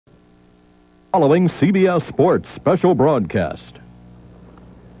Following CBS Sports special broadcast.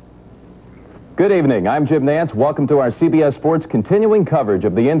 Good evening. I'm Jim Nance. Welcome to our CBS Sports continuing coverage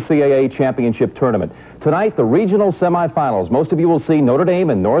of the NCAA Championship Tournament. Tonight, the regional semifinals. Most of you will see Notre Dame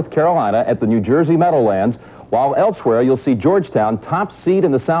and North Carolina at the New Jersey Meadowlands, while elsewhere you'll see Georgetown, top seed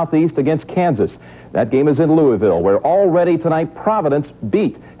in the Southeast, against Kansas. That game is in Louisville, where already tonight Providence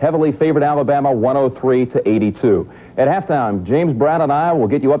beat heavily favored Alabama 103-82. At halftime, James Brown and I will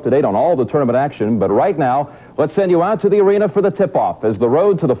get you up to date on all the tournament action, but right now, let's send you out to the arena for the tip-off as the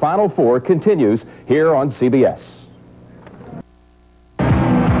road to the Final Four continues here on CBS.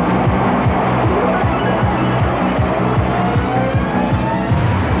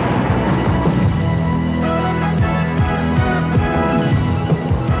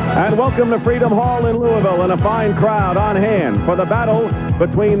 And welcome to Freedom Hall in Louisville, and a fine crowd on hand for the battle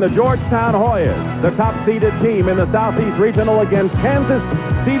between the Georgetown Hoyas, the top-seeded team in the Southeast Regional, against Kansas,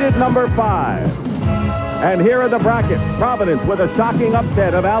 seeded number 5. And here are the brackets. Providence with a shocking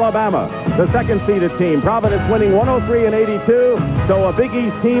upset of Alabama, the second-seeded team. Providence winning 103-82, so a Big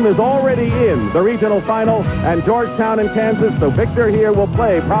East team is already in the regional final, and Georgetown and Kansas, the victor here, will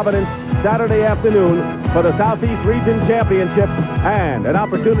play Providence Saturday afternoon for the Southeast Region Championship and an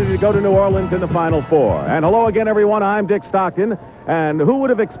opportunity to go to New Orleans in the Final Four. And hello again, everyone. I'm Dick Stockton, and who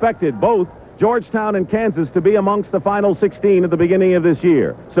would have expected both Georgetown and Kansas to be amongst the final 16 at the beginning of this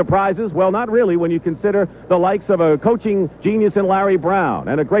year? Surprises? Well, not really when you consider the likes of a coaching genius in Larry Brown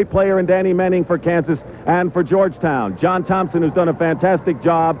and a great player in Danny Manning for Kansas and for Georgetown. John Thompson, who's done a fantastic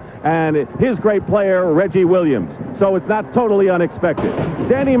job, and his great player, Reggie Williams. So it's not totally unexpected.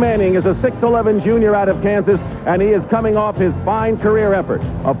 Danny Manning is a 6'11 junior out of Kansas, and he is coming off his fine career effort,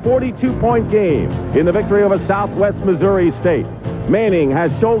 a 42-point game in the victory over Southwest Missouri State. Manning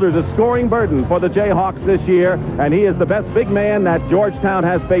has shouldered a scoring burden for the Jayhawks this year, and he is the best big man that Georgetown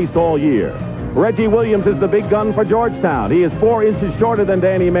has faced all year. Reggie Williams is the big gun for Georgetown. He is 4 inches shorter than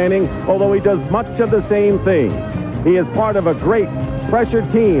Danny Manning, although he does much of the same things. He is part of a great pressure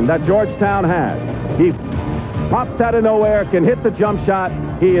team that Georgetown has. He pops out of nowhere, can hit the jump shot.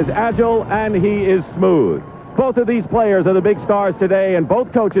 He is agile, and he is smooth. Both of these players are the big stars today, and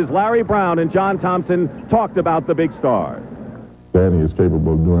both coaches, Larry Brown and John Thompson, talked about the big stars. Danny is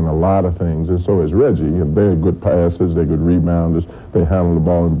capable of doing a lot of things, and so is Reggie. They're good passers, they're good rebounders, they handle the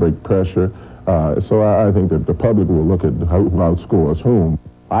ball and break pressure. So I think that the public will look at who outscores whom.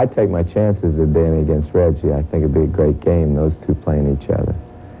 I take my chances with Danny against Reggie. I think it'd be a great game, those two playing each other.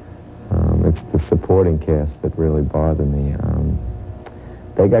 It's the supporting cast that really bother me.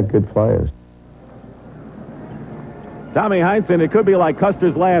 They got good players. Tommy Heinsohn, it could be like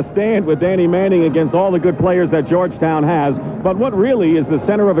Custer's last stand with Danny Manning against all the good players that Georgetown has. But what really is the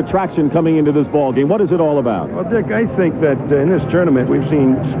center of attraction coming into this ball game? What is it all about? Well, Dick, I think that in this tournament we've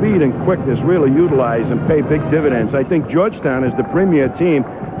seen speed and quickness really utilized and pay big dividends. I think Georgetown is the premier team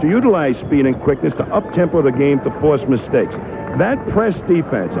to utilize speed and quickness to up-tempo the game to force mistakes. That press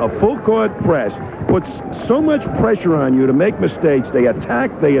defense, a full-court press, puts so much pressure on you to make mistakes. They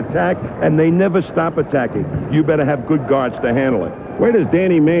attack, and they never stop attacking. You better have good guards to handle it. Where does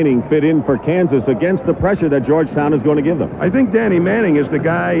Danny Manning fit in for Kansas against the pressure that Georgetown is going to give them? I think Danny Manning is the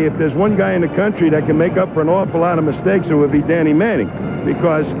guy, if there's one guy in the country that can make up for an awful lot of mistakes, it would be Danny Manning,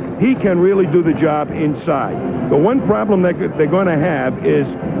 because he can really do the job inside. The one problem that they're going to have is,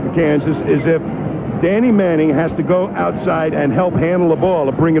 Kansas, is if Danny Manning has to go outside and help handle the ball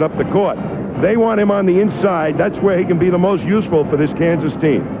or bring it up the court. They want him on the inside. That's where he can be the most useful for this Kansas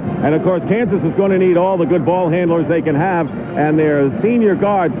team. And, of course, Kansas is going to need all the good ball handlers they can have. And their senior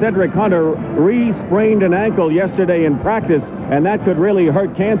guard, Cedric Hunter, re-sprained an ankle yesterday in practice, and that could really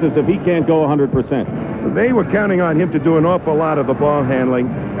hurt Kansas if he can't go 100%. They were counting on him to do an awful lot of the ball handling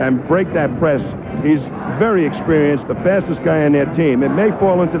and break that press. He's very experienced, the fastest guy on their team. It may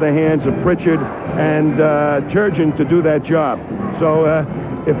fall into the hands of Pritchard and Turgeon to do that job. So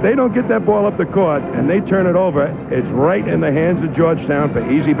if they don't get that ball up the court and they turn it over, it's right in the hands of Georgetown for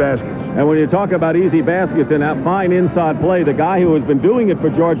easy baskets. And when you talk about easy baskets and that fine inside play, the guy who has been doing it for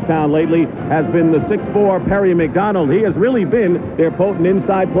Georgetown lately has been the 6'4" Perry McDonald. He has really been their potent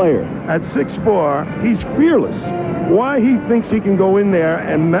inside player. At 6'4", he's fearless. Why he thinks he can go in there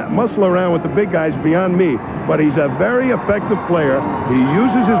and muscle around with the big guys beyond me, but he's a very effective player. He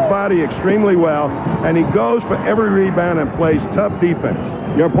uses his body extremely well, and he goes for every rebound and plays tough defense.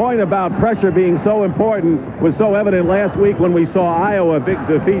 Your point about pressure being so important was so evident last week when we saw Iowa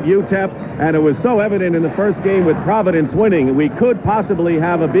defeat UTEP, and it was so evident in the first game with Providence winning. We could possibly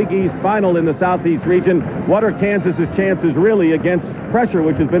have a Big East final in the Southeast region. What are Kansas's chances really against pressure,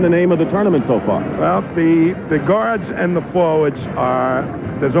 which has been the name of the tournament so far? Well, the guards and the forwards are...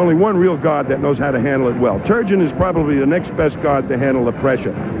 There's only one real guard that knows how to handle it well. Turgeon is probably the next best guard to handle the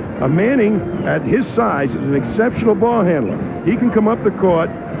pressure. Manning, at his size, is an exceptional ball handler. He can come up the court,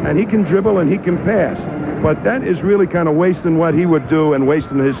 and he can dribble, and he can pass. But that is really kind of wasting what he would do and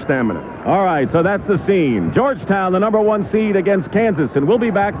wasting his stamina. All right, so that's the scene. Georgetown, the #1 seed against Kansas, and we'll be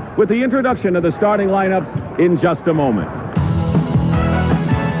back with the introduction of the starting lineups in just a moment.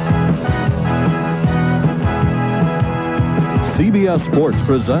 CBS Sports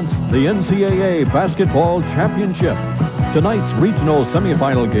presents the NCAA Basketball Championship. Tonight's regional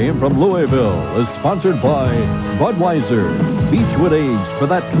semifinal game from Louisville is sponsored by Budweiser. Beechwood aged for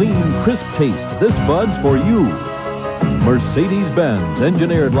that clean, crisp taste. This Bud's for you. Mercedes-Benz,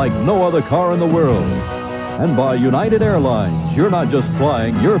 engineered like no other car in the world. And by United Airlines. You're not just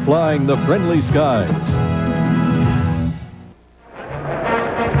flying, you're flying the friendly skies.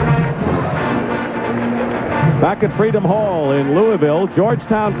 Back at Freedom Hall in Louisville,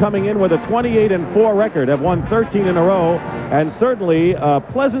 Georgetown coming in with a 28-4 record, have won 13 in a row, and certainly a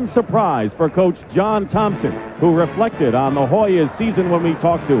pleasant surprise for Coach John Thompson, who reflected on the Hoyas season when we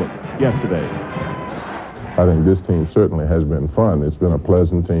talked to him yesterday. I think this team certainly has been fun. It's been a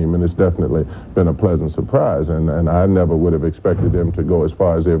pleasant team, and it's definitely been a pleasant surprise, and I never would have expected them to go as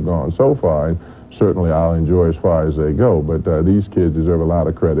far as they've gone so far, and certainly I'll enjoy as far as they go, but these kids deserve a lot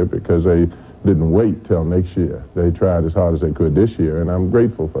of credit because they didn't wait till next year. They tried as hard as they could this year, and I'm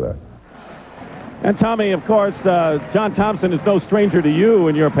grateful for that. And Tommy, of course, John Thompson is no stranger to you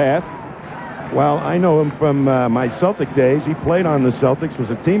in your past. Well, I know him from my Celtic days. He played on the Celtics, was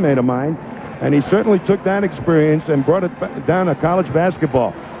a teammate of mine, and he certainly took that experience and brought it down to college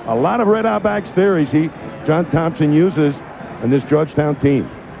basketball. A lot of Red Auerbach's theories John Thompson uses in this Georgetown team.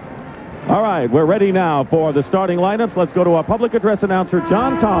 All right, we're ready now for the starting lineups. Let's go to our public address announcer,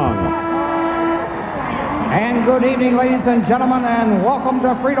 John Tong. And good evening, ladies and gentlemen, and welcome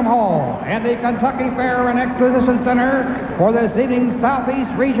to Freedom Hall and the Kentucky Fair and Exposition Center for this evening's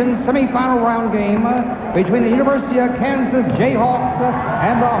Southeast Region semifinal round game between the University of Kansas Jayhawks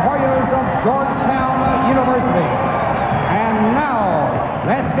and the Hoyas of Georgetown University. And now,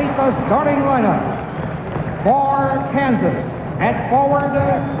 let's meet the starting lineups. For Kansas, at forward,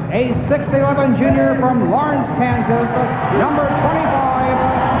 a 6'11" junior from Lawrence, Kansas, number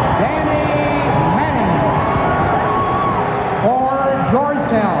 25, Danny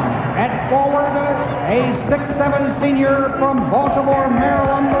Georgetown, at forward, a 6'7" senior from Baltimore,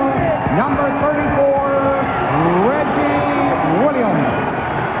 Maryland, number 34, Reggie Williams.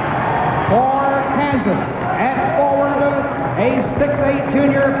 For Kansas, at forward, a 6'8"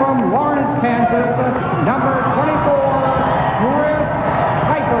 junior from Lawrence, Kansas, number 24, Chris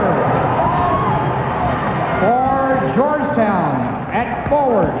Piper. For Georgetown, at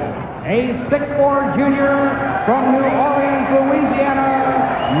forward, a 6'4" junior from New Orleans, Louisiana,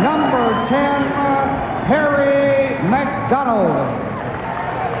 number 10, Harry McDonald.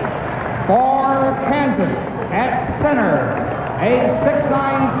 For Kansas, at center, a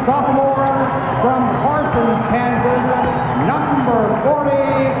 6'9" sophomore from Parsons, Kansas, number 40,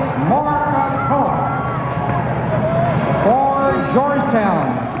 Mark Culp. For Georgetown,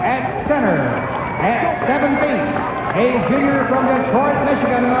 at center, at 7 feet, a junior from Detroit,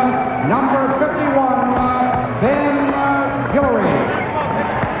 Michigan, number 51, Ben Guillory.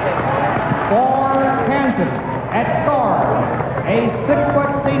 For Kansas, at guard, a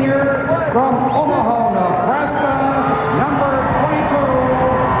 6-foot senior from Omaha, Nebraska, number 22,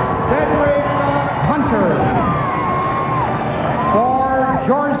 Cedric Hunter. For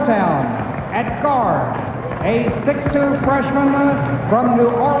Georgetown, at guard, a 6'2" freshman from New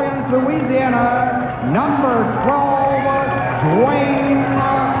Orleans, Louisiana, number 12, Dwayne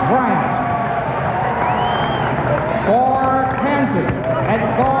Bryant. For Kansas, at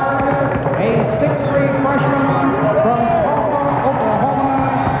guard, a 6'3" freshman from Tulsa, Oklahoma,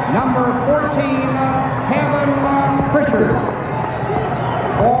 number 14, Kevin Pritchard.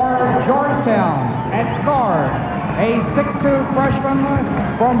 For Georgetown, at guard, a 6'2" freshman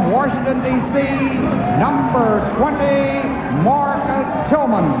from Washington, D.C., number 20, Mark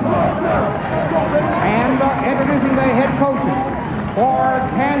Tillman. And introducing the head coaches for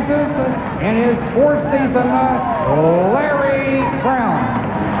Kansas in his 4th season, Larry Brown.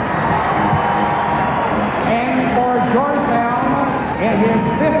 And for Georgetown in his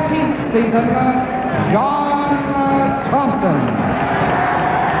 15th season, John Thompson.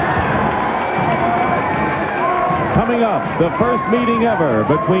 Coming up, the first meeting ever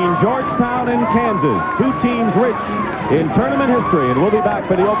between Georgetown and Kansas. Two teams rich in tournament history, and we'll be back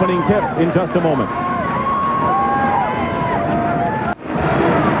for the opening tip in just a moment.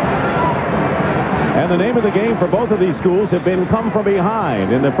 And the name of the game for both of these schools have been come from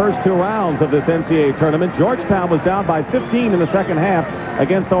behind. In the first two rounds of this NCAA tournament, Georgetown was down by 15 in the second half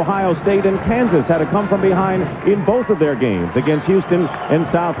against Ohio State, and Kansas had to come from behind in both of their games against Houston and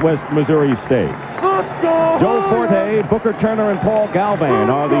Southwest Missouri State. Joe Forte, Booker Turner, and Paul Galvan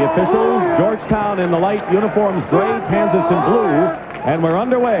are the officials. Georgetown in the light uniforms gray, Kansas in blue, and we're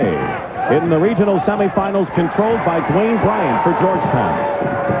underway in the regional semifinals controlled by Dwayne Bryant for Georgetown.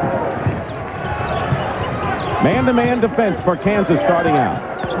 Man-to-man defense for Kansas starting out.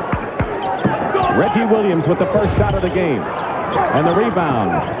 Reggie Williams with the first shot of the game. And the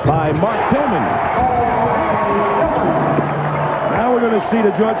rebound by Mark Tillman. Now we're going to see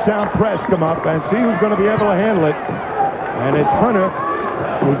the Georgetown press come up and see who's going to be able to handle it. And it's Hunter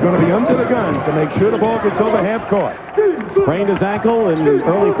who's going to be under the gun to make sure the ball gets over half court. Sprained his ankle in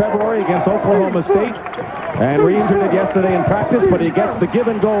early February against Oklahoma State. And re-injured it yesterday in practice, but he gets the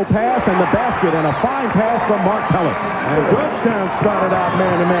give-and-go pass and the basket, and a fine pass from Mark Keller. And Georgetown started out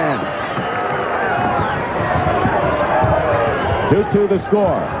man-to-man. 2-2 the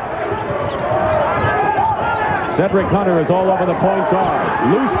score. Cedric Hunter is all over the point guard.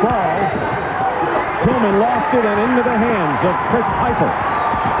 Loose ball. Tillman lost it and into the hands of Chris Piper.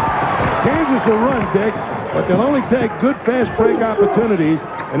 Kansas will run, Dick, but they'll only take good fast break opportunities,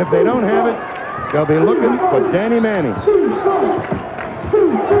 and if they don't have it, they'll be looking for Danny Manning.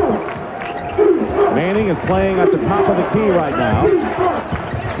 Manning is playing at the top of the key right now.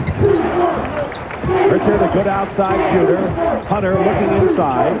 Richard, a good outside shooter. Hunter looking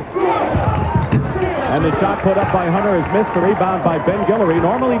inside. And the shot put up by Hunter is missed. The rebound by Ben Guillory.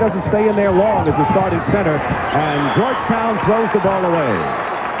 Normally doesn't stay in there long as the starting center. And Georgetown throws the ball away.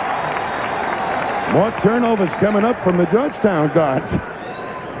 More turnovers coming up from the Georgetown guards.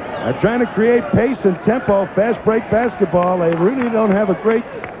 They're trying to create pace and tempo, fast break basketball. They really don't have a great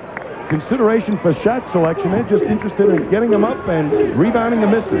consideration for shot selection. They're just interested in getting them up and rebounding the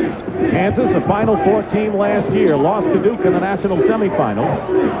misses. Kansas, a Final Four team last year, lost to Duke in the national semifinals.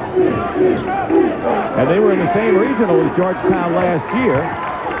 And they were in the same regional as Georgetown last year,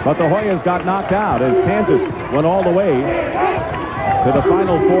 but the Hoyas got knocked out as Kansas went all the way to the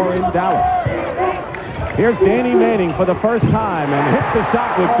Final Four in Dallas. Here's Danny Manning for the first time and hits the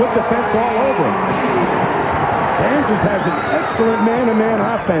shot with good defense all over him. Kansas has an excellent man-to-man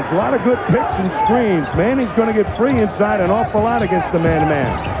offense. A lot of good picks and screens. Manning's going to get free inside an awful lot against the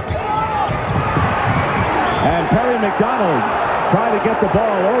man-to-man. And Perry McDonald trying to get the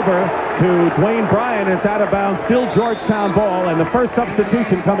ball over to Dwayne Bryant. It's out of bounds. Still Georgetown ball, and the first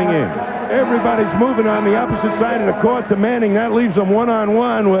substitution coming in. Everybody's moving on the opposite side of the court to Manning. That leaves them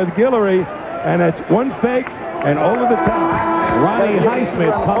one-on-one with Guillory. And it's one fake and over the top. Ronnie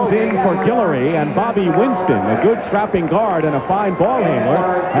Highsmith comes in for Guillory, and Bobby Winston, a good strapping guard and a fine ball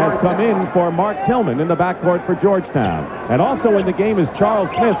handler, has come in for Mark Tillman in the backcourt for Georgetown. And also in the game is Charles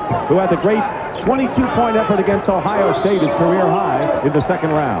Smith, who had the great 22-point effort against Ohio State, his career high, in the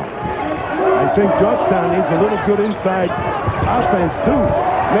second round. I think Georgetown needs a little good inside offense, too.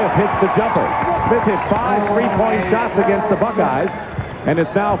 Smith hits the jumper. Smith hit 5 3-point shots against the Buckeyes. And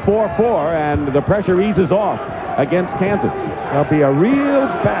it's now 4-4, and the pressure eases off against Kansas. There'll be a real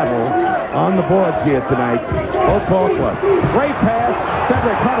battle on the boards here tonight. Both ball clubs. Great pass.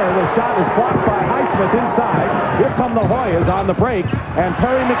 Cedric Hunter. The shot is blocked by Highsmith inside. Here come the Hoyas on the break, and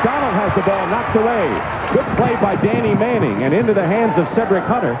Perry McDonald has the ball knocked away. Good play by Danny Manning, and into the hands of Cedric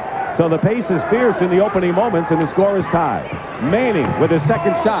Hunter. So the pace is fierce in the opening moments, and the score is tied. Manning with his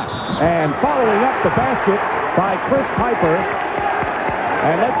second shot, and following up the basket by Chris Piper.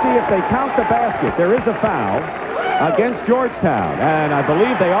 And let's see if they count the basket. There is a foul against Georgetown, and I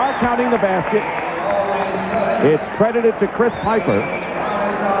believe they are counting the basket. It's credited to Chris Piper.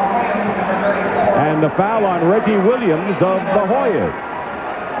 And the foul on Reggie Williams of the Hoyas.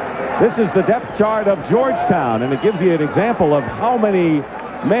 This is the depth chart of Georgetown, and it gives you an example of how many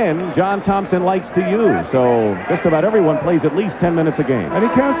men John Thompson likes to use. So just about everyone plays at least 10 minutes a game. And he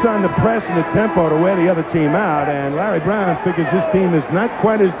counts on the press and the tempo to wear the other team out. And Larry Brown figures his team is not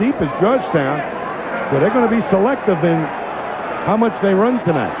quite as deep as Georgetown. So they're going to be selective in how much they run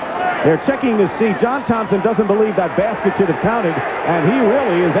tonight. They're checking to see. John Thompson doesn't believe that basket should have counted. And he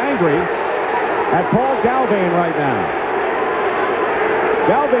really is angry at Paul Galvan right now.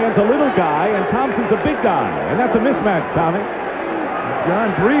 Galvan's a little guy and Thompson's a big guy. And that's a mismatch, Tommy.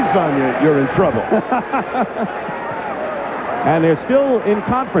 John breathes on you, you're in trouble. And they're still in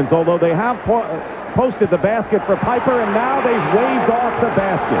conference, although they have posted the basket for Piper, and now they've waved off the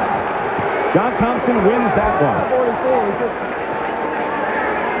basket. John Thompson wins that one.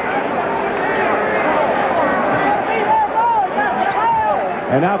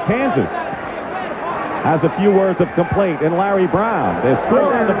 And now Kansas has a few words of complaint in Larry Brown. Their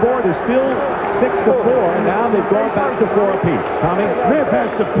score on the board is still 6-4, and now they've gone back to 4 apiece. Tommy? Smith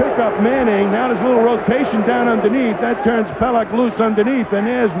has to pick up Manning. Now there's a little rotation down underneath. That turns Pellock loose underneath, and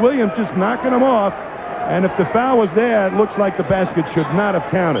there's Williams just knocking him off. And if the foul was there, it looks like the basket should not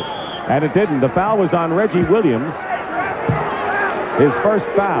have counted. And it didn't. The foul was on Reggie Williams, his first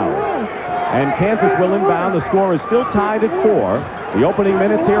foul. And Kansas will inbound. The score is still tied at 4. The opening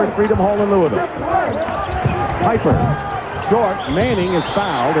minutes here at Freedom Hall in Louisville. Piper, short. Manning is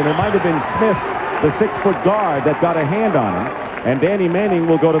fouled, and it might have been Smith, the 6-foot guard, that got a hand on him. And Danny Manning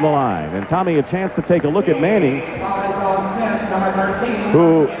will go to the line. And Tommy, a chance to take a look at Manning,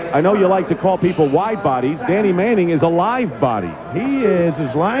 who I know you like to call people wide bodies. Danny Manning is a live body. He is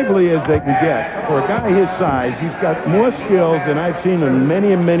as lively as they can get. For a guy his size, he's got more skills than I've seen in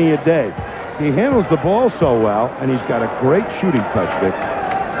many and many a day. He handles the ball so well, and he's got a great shooting touch, Dick.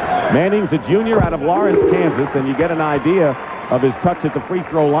 Manning's a junior out of Lawrence, Kansas, and you get an idea of his touch at the free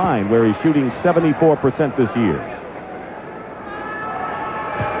throw line, where he's shooting 74% this year.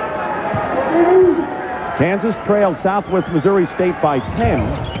 Kansas trailed Southwest Missouri State by 10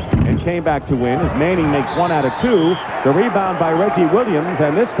 and came back to win as Manning makes 1 out of 2. The rebound by Reggie Williams,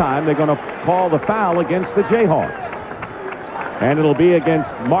 and this time they're going to call the foul against the Jayhawks. And it'll be against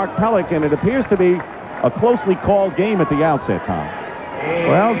Mark Pellick, and it appears to be a closely called game at the outset, Tom.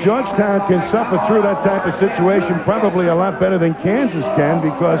 Well, Georgetown can suffer through that type of situation probably a lot better than Kansas can,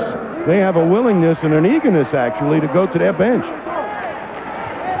 because they have a willingness and an eagerness, actually, to go to their bench.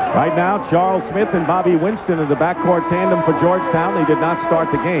 Right now, Charles Smith and Bobby Winston are the backcourt tandem for Georgetown. They did not start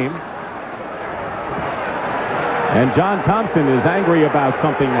the game. And John Thompson is angry about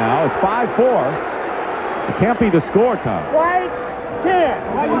something now. It's 5-4. It can't be the score, Tom. White, 10.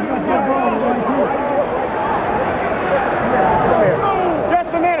 Just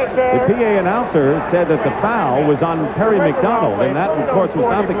a minute, sir. The PA announcer said that the foul was on Perry McDonald, and that, of course, was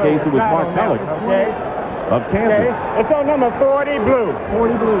not the case. It was Mark Pellick of Kansas. It's on number 40 blue.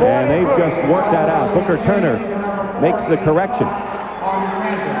 40 blue. And they've just worked that out. Booker Turner makes the correction.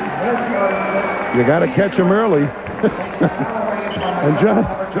 You got to catch him early. And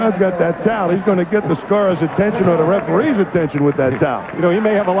John's got that towel. He's going to get the scorer's attention or the referee's attention with that towel. You know, he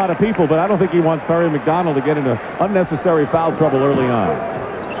may have a lot of people, but I don't think he wants Perry McDonald to get into unnecessary foul trouble early on.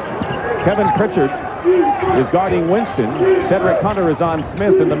 Kevin Pritchard is guarding Winston. Cedric Hunter is on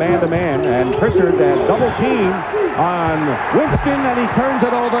Smith in the man-to-man, and Pritchard has double team on Winston, and he turns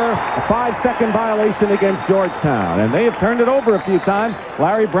it over. A 5-second violation against Georgetown, and they have turned it over a few times.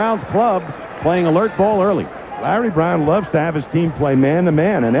 Larry Brown's club playing alert ball early. Larry Brown loves to have his team play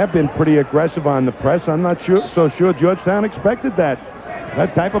man-to-man, and they've been pretty aggressive on the press. I'm not so sure Georgetown expected that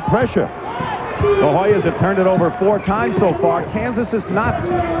type of pressure. The Hoyas have turned it over 4 times so far. Kansas has not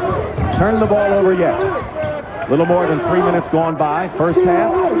turned the ball over yet. A little more than 3 minutes gone by. First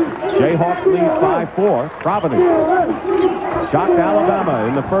half, Jayhawks lead 5-4. Providence shocked Alabama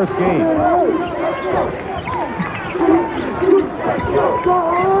in the first game.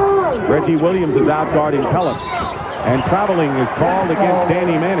 Reggie Williams is out guarding Pellick, and traveling is called against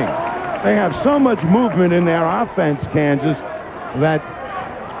Danny Manning. They have so much movement in their offense, Kansas, that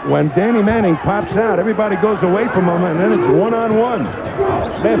when Danny Manning pops out, everybody goes away from him, and then it's one-on-one.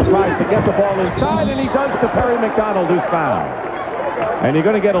 Smith tries to get the ball inside, and he does to Perry McDonald, who's fouled. And you're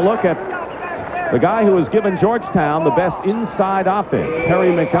going to get a look at the guy who has given Georgetown the best inside offense,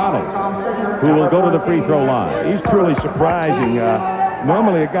 Perry McDonald, who will go to the free throw line. He's truly surprising.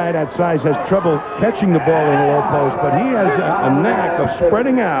 Normally, a guy that size has trouble catching the ball in a low post, but he has a knack of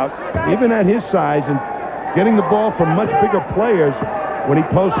spreading out, even at his size, and getting the ball from much bigger players when he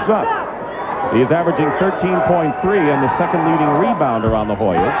posts up. He is averaging 13.3 and the second leading rebounder on the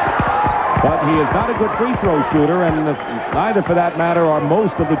Hoyas. But he is not a good free throw shooter, and neither, for that matter, are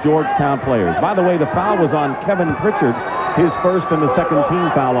most of the Georgetown players. By the way, the foul was on Kevin Pritchard, his first and the second team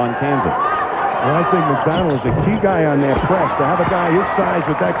foul on Kansas. Well, I think McDonald is a key guy on their press. To have a guy his size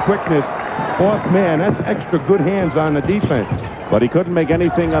with that quickness, fourth man, that's extra good hands on the defense. But he couldn't make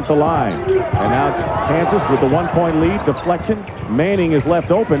anything at the line. And now Kansas with the 1-point lead, deflection. Manning is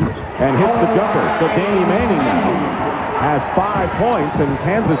left open and hits the jumper. So Danny Manning now has 5 points, and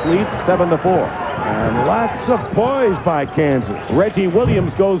Kansas leads 7-4. And lots of poise by Kansas. Reggie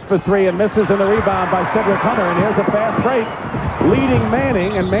Williams goes for 3 and misses, in the rebound by Cedric Hunter. And here's a fast break leading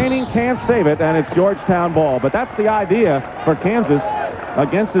Manning, and Manning can't save it, and it's Georgetown ball. But that's the idea for Kansas.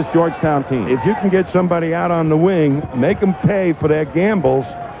 against this Georgetown team. If you can get somebody out on the wing, make them pay for their gambles,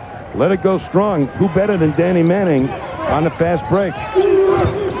 let it go strong. Who better than Danny Manning on the fast break?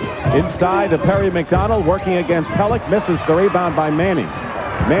 Inside to Perry McDonald, working against Pellick, misses the rebound by Manning.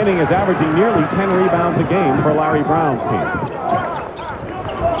 Manning is averaging nearly 10 rebounds a game for Larry Brown's team.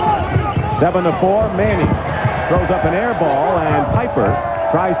 7-4, Manning throws up an air ball, and Piper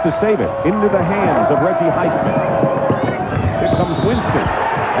tries to save it into the hands of Reggie Highsmith. Here comes Winston,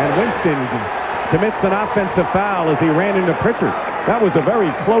 and Winston commits an offensive foul as he ran into Pritchard. That was a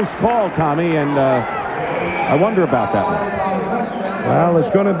very close call, Tommy, and I wonder about that one. Well,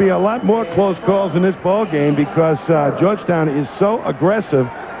 there's going to be a lot more close calls in this ball game because Georgetown is so aggressive,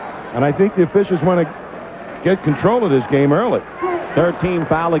 and I think the officials want to get control of this game early. 13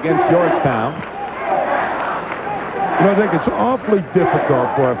 foul against Georgetown. You know, I think it's awfully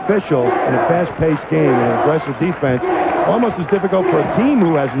difficult for officials in a fast-paced game and an aggressive defense, almost as difficult for a team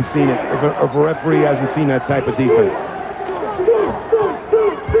who hasn't seen it, if a referee hasn't seen that type of defense.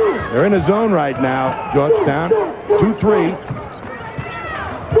 They're in a zone right now, Georgetown. 2-3.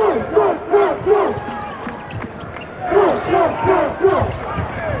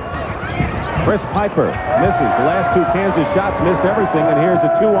 Chris Piper misses. The last two Kansas shots missed everything, and here's a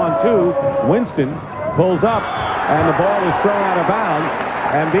 2-on-2. Winston pulls up, and the ball is thrown out of bounds,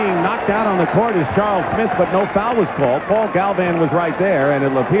 and being knocked down on the court is Charles Smith, but no foul was called. Paul Galvan was right there, and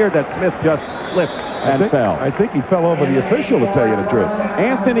it appeared that Smith just slipped and fell. I think he fell over the official, to tell you the truth.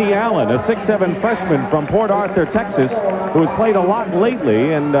 Anthony Allen, a 6'7" freshman from Port Arthur, Texas, who has played a lot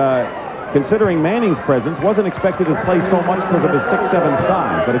lately, and considering Manning's presence, wasn't expected to play so much because of his 6'7"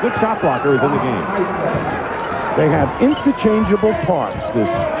 size, but a good shot blocker is in the game. They have interchangeable parts, this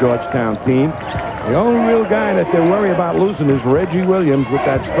Georgetown team. The only real guy that they're worried about losing is Reggie Williams with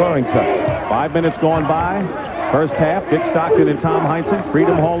that scoring touch. 5 minutes gone by. First half, Dick Stockton and Tom Heinsohn,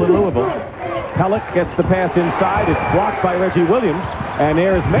 Freedom Hall in Louisville. Pellick gets the pass inside. It's blocked by Reggie Williams. And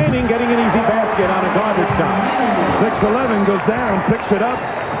there's Manning getting an easy basket on a garbage shot. 6'11" goes down, picks it up,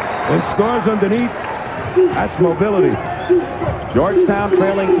 and scores underneath. That's mobility. Georgetown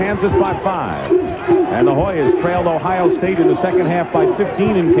trailing Kansas by 5. And the Hoyas trailed Ohio State in the second half by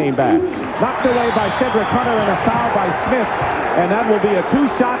 15 and came back. Knocked away by Cedric Hunter and a foul by Smith. And that will be a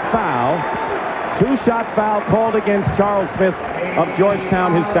two-shot foul. Two-shot foul called against Charles Smith of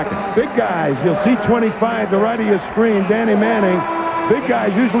Georgetown, his second. Big guys. You'll see 25 to right of your screen, Danny Manning. Big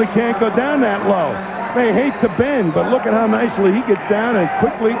guys usually can't go down that low. They hate to bend, but look at how nicely he gets down and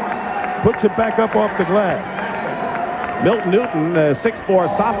quickly puts it back up off the glass. Milton Newton, a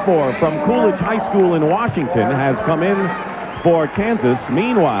 6'4" sophomore from Coolidge High School in Washington, has come in for Kansas.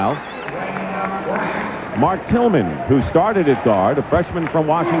 Meanwhile, Mark Tillman, who started at guard, a freshman from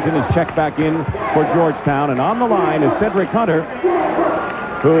Washington, is checked back in for Georgetown. And on the line is Cedric Hunter,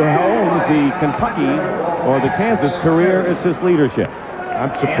 who owns the Kentucky or the Kansas career assist leadership.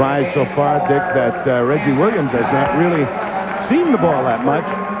 I'm surprised so far, Dick, that Reggie Williams has not really seen the ball that much.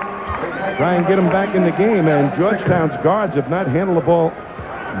 Try and get him back in the game, and Georgetown's guards have not handled the ball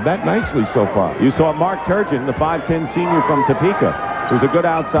that nicely so far. You saw Mark Turgeon, the 5'10" senior from Topeka, who's a good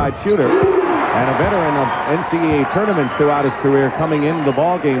outside shooter and a veteran of NCAA tournaments throughout his career, coming into the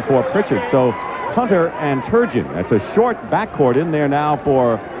ball game for Pritchard. So Hunter and Turgeon, that's a short backcourt in there now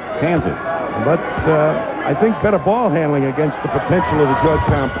for Kansas. But I think better ball handling against the potential of the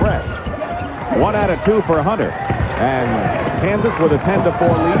Georgetown press. 1 out of 2 for Hunter. And Kansas with a 10-4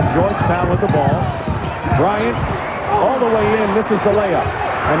 lead. Georgetown with the ball. Bryant all the way in, misses the layup.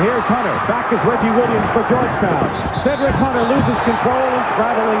 And here's Hunter. Back is Reggie Williams for Georgetown. Cedric Hunter loses control, and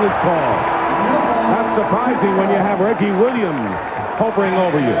traveling is called. Not surprising when you have Reggie Williams hovering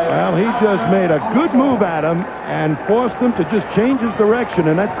over you. Well, he just made a good move at him and forced him to just change his direction,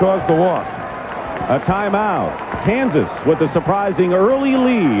 and that caused the walk. A timeout. Kansas with a surprising early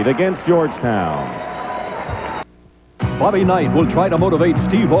lead against Georgetown. Bobby Knight will try to motivate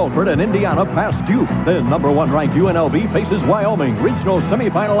Steve Alford and Indiana past Duke. Then #1 ranked UNLV faces Wyoming. Regional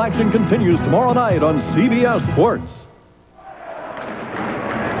semifinal action continues tomorrow night on CBS Sports.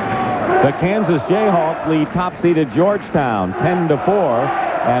 The Kansas Jayhawks lead top-seeded Georgetown 10-4.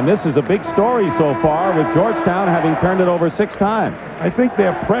 And this is a big story so far, with Georgetown having turned it over 6 times. I think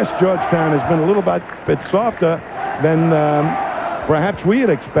their press, Georgetown, has been a little bit softer than perhaps we had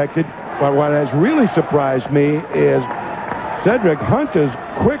expected. But what has really surprised me is Cedric Hunter's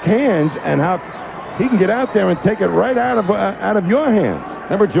quick hands and how he can get out there and take it right out of your hands.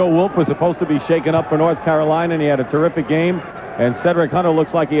 Remember, Joe Wolf was supposed to be shaken up for North Carolina, and he had a terrific game. And Cedric Hunter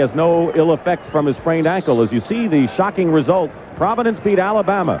looks like he has no ill effects from his sprained ankle. As you see the shocking result, Providence beat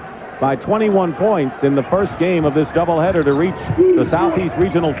Alabama by 21 points in the first game of this doubleheader to reach the Southeast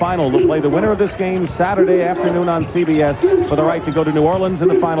Regional Final. They'll play the winner of this game Saturday afternoon on CBS for the right to go to New Orleans in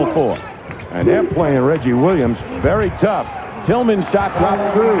the Final Four. And they're playing Reggie Williams very tough. Tillman's shot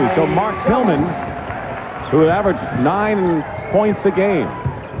dropped through, so Mark Tillman, who averaged 9 points a game,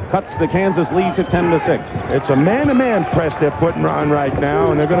 cuts the Kansas lead to 10-6. It's a man-to-man press they're putting on right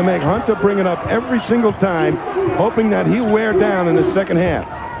now, and they're going to make Hunter bring it up every single time, hoping that he'll wear down in the second half.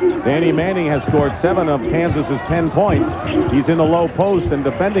 Danny Manning has scored 7 of Kansas's 10 points. He's in the low post, and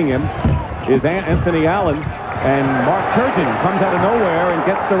defending him is Anthony Allen. And Mark Turgeon comes out of nowhere and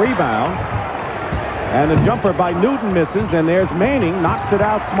gets the rebound. And the jumper by Newton misses, and there's Manning, knocks it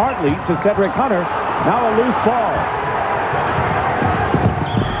out smartly to Cedric Hunter. Now a loose ball.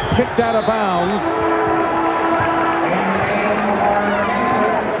 Kicked out of bounds.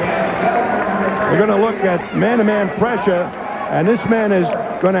 We're going to look at man-to-man pressure, and this man is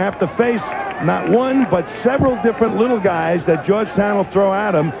going to have to face not one, but several different little guys that Georgetown will throw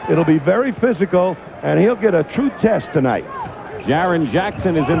at him. It'll be very physical, and he'll get a true test tonight. Jaron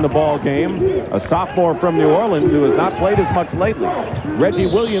Jackson is in the ball game, a sophomore from New Orleans who has not played as much lately. Reggie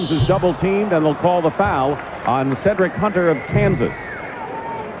Williams is double teamed, and they'll call the foul on Cedric Hunter of Kansas.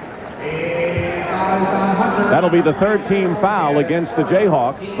 That'll be the third team foul against the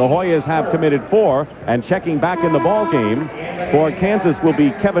Jayhawks. The Hoyas have committed 4, and checking back in the ball game for Kansas will be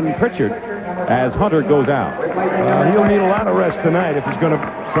Kevin Pritchard as Hunter goes out. He'll need a lot of rest tonight if he's going to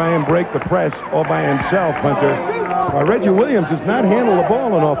try and break the press all by himself, Hunter. Reggie Williams has not handled the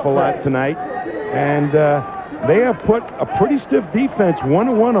ball an awful lot tonight, and they have put a pretty stiff defense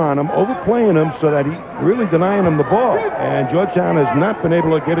one-on-one on him, overplaying him so that he's really denying him the ball, and Georgetown has not been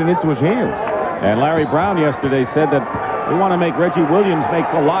able to get it into his hands. And Larry Brown yesterday said that we want to make Reggie Williams take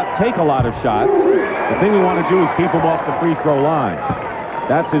a lot of shots. The thing we want to do is keep him off the free throw line.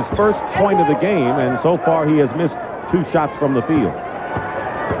 That's his first point of the game, and so far he has missed 2 shots from the field.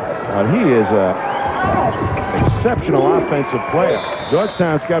 He is an exceptional offensive player.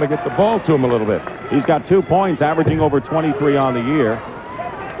 Georgetown's got to get the ball to him a little bit. He's got 2 points, averaging over 23 on the year.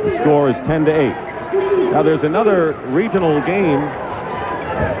 The score is 10-8. Now there's another regional game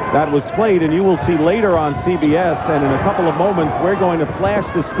that was played, and you will see later on CBS, and in a couple of moments we're going to flash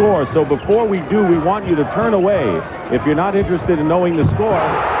the score. So before we do, we want you to turn away if you're not interested in knowing the score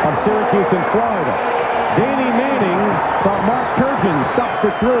of Syracuse and Florida. Danny Manning from Mark Turgeon stuffs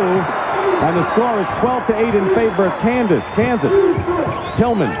it through, and the score is 12-8 in favor of Kansas.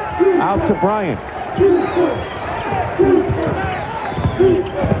 Tillman out to Bryant.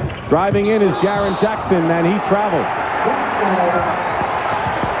 Driving in is Jaron Jackson, and he travels.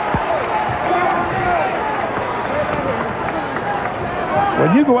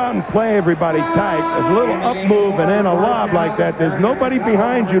 When you go out and play everybody tight, a little up move and then a lob like that, there's nobody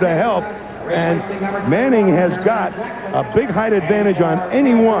behind you to help. And Manning has got a big height advantage on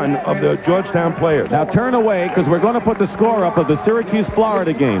any one of the Georgetown players. Now turn away, because we're going to put the score up of the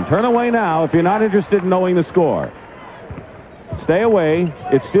Syracuse-Florida game. Turn away now if you're not interested in knowing the score. Stay away.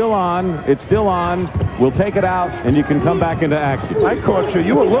 It's still on. It's still on. We'll take it out, and you can come back into action. I caught you.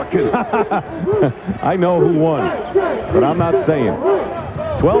 You were looking. I know who won, but I'm not saying.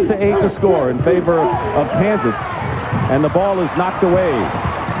 12-8 the score in favor of Kansas, and the ball is knocked away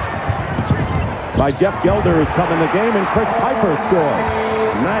by Jeff Gelder, who's come in the game, and Chris Piper scores.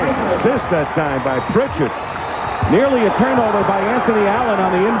 Nice assist that time by Pritchard. Nearly a turnover by Anthony Allen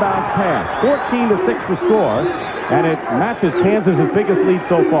on the inbound pass. 14-6 the score, and it matches Kansas's biggest lead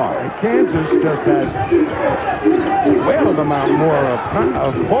so far. And Kansas just has a whale amount more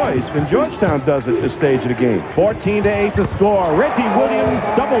of poise than Georgetown does at this stage of the game. 14-8 the score. Reggie Williams,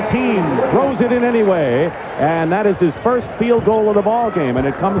 double team, throws it in anyway, and that is his first field goal of the ball game, and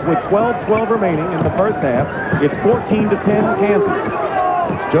it comes with 12-12 remaining in the first half. It's 14-10 Kansas.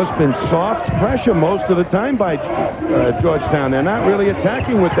 It's just been soft pressure most of the time by Georgetown. They're not really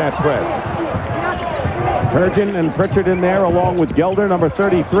attacking with that press. Turgeon and Pritchard in there, along with Gelder, number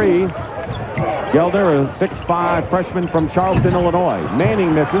 33. Gelder, a 6'5" freshman from Charleston, Illinois.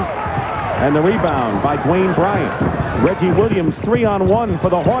 Manning misses, and the rebound by Dwayne Bryant. Reggie Williams, 3-on-1 for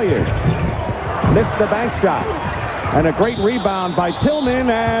the Hoyas. Missed the bank shot. And a great rebound by Tillman,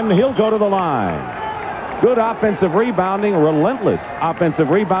 and he'll go to the line. Good offensive rebounding, relentless offensive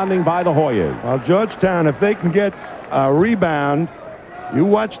rebounding by the Hoyas. Well, Georgetown, if they can get a rebound, you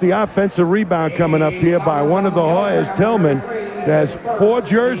watch the offensive rebound coming up here by one of the Hoyas, Tillman. There's 4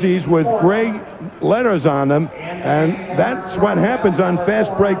 jerseys with gray letters on them, and that's what happens on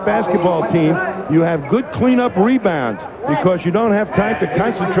fast break basketball team. You have good cleanup rebounds because you don't have time to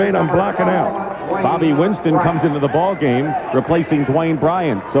concentrate on blocking out. Bobby Winston comes into the ball game, replacing Dwayne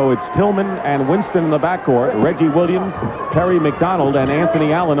Bryant. So it's Tillman and Winston in the backcourt, Reggie Williams, Perry McDonald, and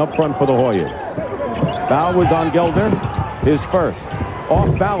Anthony Allen up front for the Hoyas. Foul was on Gelder, his first.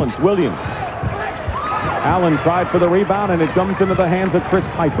 Off balance, Williams. Allen tried for the rebound, and it comes into the hands of Chris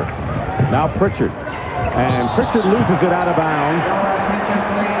Piper. Now Pritchard. And Pritchard loses it out of bounds.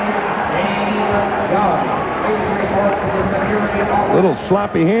 Little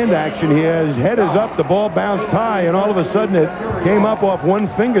sloppy hand action here. His head is up, the ball bounced high, and all of a sudden it came up off one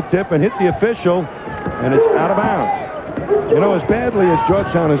fingertip and hit the official, and it's out of bounds. You know, as badly as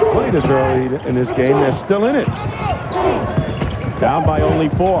Georgetown has played this early in this game, they're still in it. Down by only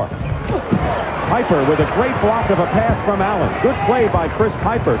 4. Piper with a great block of a pass from Allen. Good play by Chris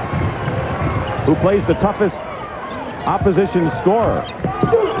Piper, who plays the toughest opposition scorer.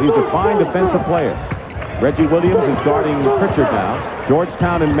 He's a fine defensive player. Reggie Williams is guarding Pritchard now.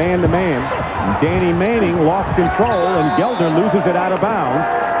 Georgetown in man-to-man. Danny Manning lost control, and Gelder loses it out of bounds.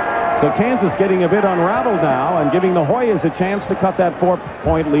 So Kansas getting a bit unraveled now and giving the Hoyas a chance to cut that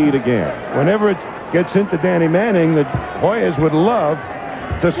 4-point lead again. Whenever it gets into Danny Manning, the Hoyas would love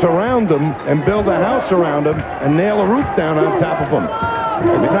to surround him and build a house around him and nail a roof down on top of him.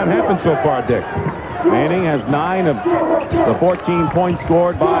 It's not happened so far, Dick. Manning has 9 of the 14 points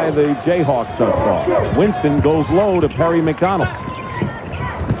scored by the Jayhawks thus far. Winston goes low to Perry McDonald.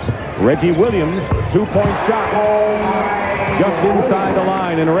 Reggie Williams, 2-point shot. Just inside the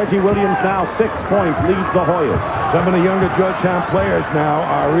line, and Reggie Williams now 6 points, leads the Hoyas. Some of the younger Georgetown players now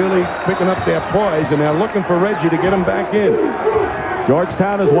are really picking up their poise, and they're looking for Reggie to get him back in.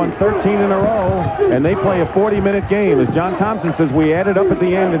 Georgetown has won 13 in a row, and they play a 40-minute game. As John Thompson says, we add it up at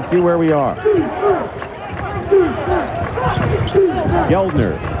the end and see where we are.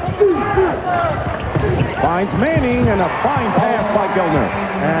 Geldner finds Manning, and a fine pass by Geldner.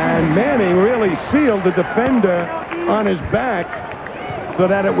 And Manning really sealed the defender on his back so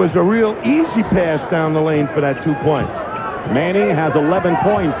that it was a real easy pass down the lane for that 2 points. Manning has 11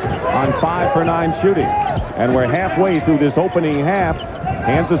 points on 5 for 9 shooting. And we're halfway through this opening half.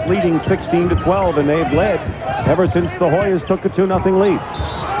 Kansas leading 16-12, and they've led ever since the Hoyas took a 2-0 lead.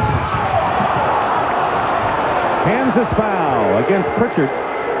 Kansas foul against Pritchard.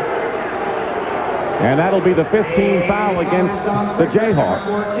 And that'll be the 15th foul against the Jayhawks.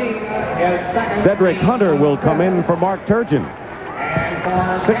 Cedric Hunter will come in for Mark Turgeon.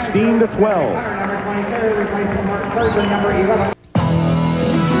 16-12.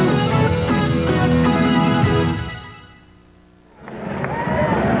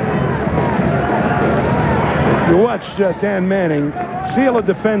 You watch Dan Manning seal a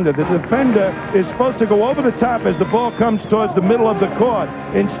defender. The defender is supposed to go over the top as the ball comes towards the middle of the court.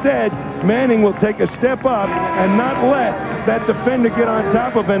 Instead, Manning will take a step up and not let that defender get on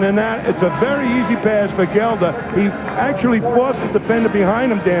top of him. And that it's a very easy pass for Gelder. He actually forced the defender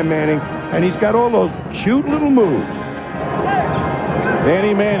behind him, Dan Manning, and he's got all those cute little moves.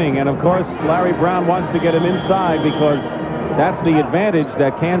 Danny Manning, and of course Larry Brown wants to get him inside because that's the advantage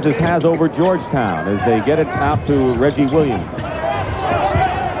that Kansas has over Georgetown as they get it out to Reggie Williams.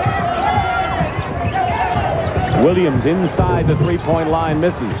 Williams inside the 3-point line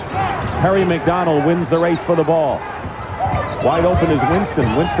misses. Perry McDonald wins the race for the ball. Wide open is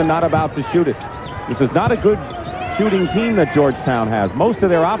Winston. Winston not about to shoot it. This is not a good shooting team that Georgetown has. Most of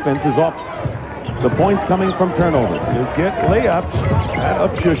their offense is off the points coming from turnovers. You get layups, that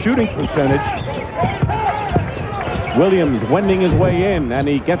ups your shooting percentage. Williams wending his way in, and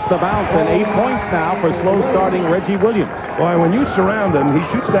he gets the bounce, and 8 points now for slow starting Reggie Williams. Boy, when you surround him, he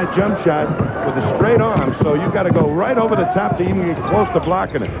shoots that jump shot with a straight arm, so you've got to go right over the top to even get close to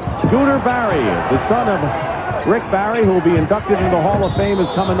blocking it. Scooter Barry, the son of Rick Barry, who will be inducted into the Hall of Fame,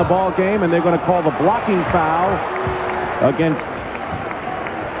 has come in the ball game, and they're going to call the blocking foul against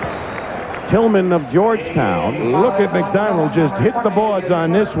Tillman of Georgetown. Look at McDonald just hit the boards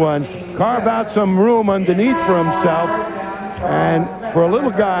on this one, carve out some room underneath for himself, and for a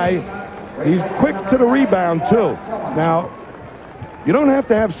little guy, he's quick to the rebound too. Now, you don't have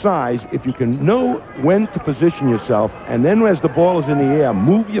to have size if you can know when to position yourself, and then as the ball is in the air,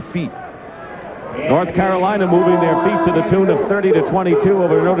 move your feet. North Carolina moving their feet to the tune of 30-22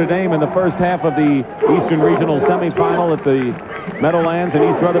 over Notre Dame in the first half of the Eastern Regional semifinal at the Meadowlands in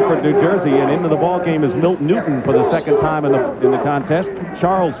East Rutherford, New Jersey. And into the ball game is Milton Newton for the second time in the contest.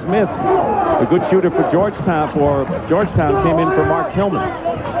 Charles Smith, a good shooter for Georgetown, came in for Mark Tillman.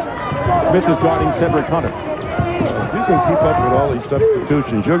 Smith is guarding Cedric Hunter. If you can keep up with all these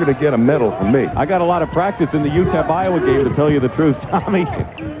substitutions, you're going to get a medal from me. I got a lot of practice in the UTEP-Iowa game, to tell you the truth, Tommy.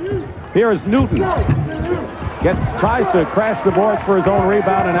 Here is Newton. tries to crash the boards for his own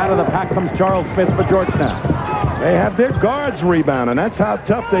rebound, and out of the pack comes Charles Smith for Georgetown. They have their guards rebound, and that's how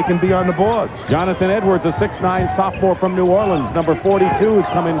tough they can be on the boards. Jonathan Edwards, a 6'9" sophomore from New Orleans, number 42, has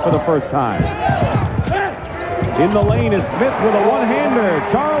come in for the first time. In the lane is Smith with a one-hander.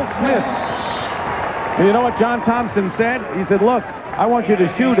 Charles Smith. And you know what John Thompson said? He said, look, I want you to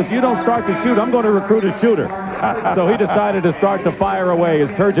shoot. If you don't start to shoot, I'm going to recruit a shooter. So he decided to start to fire away as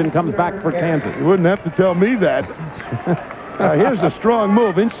Turgeon comes back for Kansas. You wouldn't have to tell me that. Here's a strong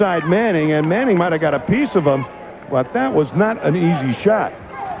move inside Manning, and Manning might have got a piece of him, but that was not an easy shot.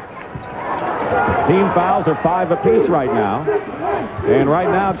 Team fouls are 5 apiece right now. And right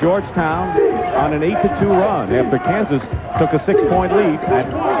now, Georgetown on an 8-2 run after Kansas took a 6-point lead at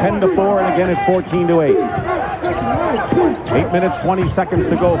 10-4, and again it's 14-8. 8 minutes, 20 seconds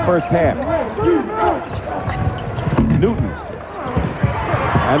to go first half. Newton.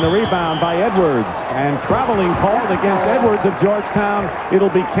 And the rebound by Edwards. And traveling called against Edwards of Georgetown. It'll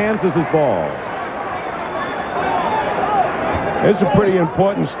be Kansas's ball. There's a pretty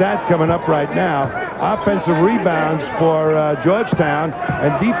important stat coming up right now. Offensive rebounds for Georgetown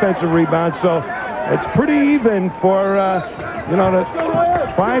and defensive rebounds. So it's pretty even for, you know, the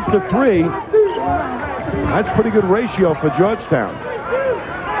 5-3. That's a pretty good ratio for Georgetown.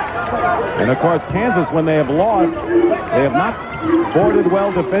 And, of course, Kansas, when they have lost, they have not boarded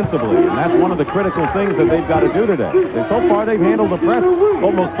well defensively. And that's one of the critical things that they've got to do today. So far, they've handled the press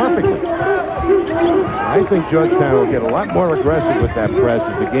almost perfectly. I think Georgetown will get a lot more aggressive with that press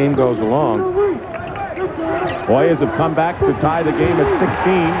as the game goes along. Hoyas have come back to tie the game at 16.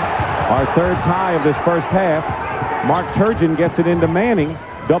 Our third tie of this first half. Mark Turgeon gets it into Manning.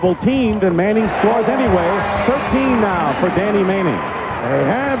 Double teamed, and Manning scores anyway. 13 now for Danny Manning. They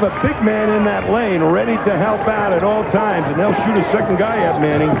have a big man in that lane ready to help out at all times, and they'll shoot a second guy at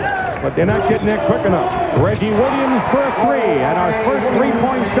Manning, but they're not getting there quick enough. Reggie Williams for a 3, and our first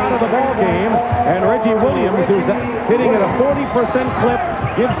 3-point shot of the ball game. And Reggie Williams, who's hitting at a 40% clip,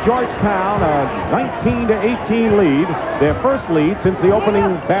 gives Georgetown a 19-18 lead, their first lead since the opening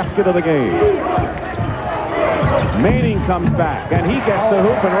basket of the game. Manning comes back, and he gets the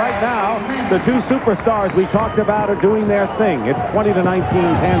hoop, and right now, the two superstars we talked about are doing their thing. It's 20-19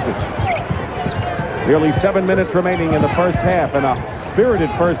 Kansas. Nearly 7 minutes remaining in the first half, and a spirited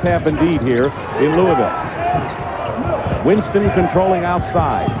first half indeed here in Louisville. Winston controlling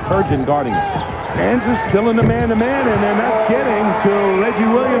outside, Turgeon guarding it. Kansas still in the man-to-man, and they're not getting to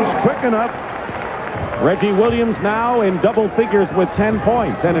Reggie Williams quick enough. Reggie Williams now in double figures with 10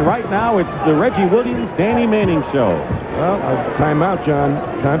 points. And right now, it's the Reggie Williams-Danny Manning show. Well, timeout, John.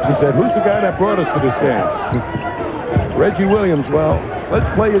 Thompson said, who's the guy that brought us to this dance? Reggie Williams. Well, let's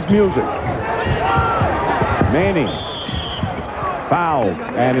play his music. Manning. Foul.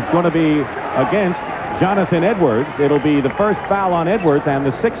 And it's going to be against Jonathan Edwards. It'll be the first foul on Edwards and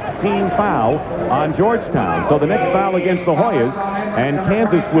the 16th foul on Georgetown. So the next foul against the Hoyas, and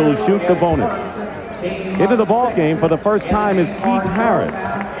Kansas will shoot the bonus. Into the ball game for the first time is Keith Harris,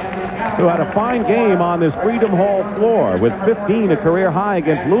 who had a fine game on this Freedom Hall floor with 15, a career high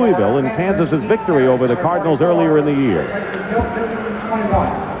against Louisville in Kansas's victory over the Cardinals earlier in the year.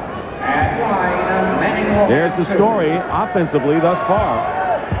 There's the story offensively thus far.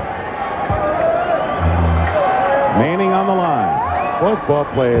 Manning on the line. Both ball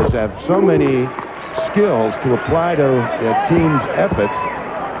players have so many skills to apply to their team's efforts,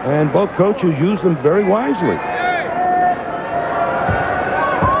 and both coaches use them very wisely.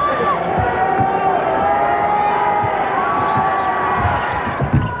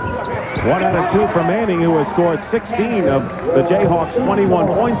 One out of 2 for Manning, who has scored 16 of the Jayhawks' 21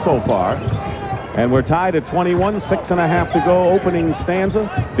 points so far. And we're tied at 21, 6.5 to go, opening stanza.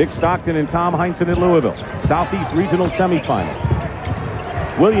 Dick Stockton and Tom Heinsohn in Louisville. Southeast Regional semifinal.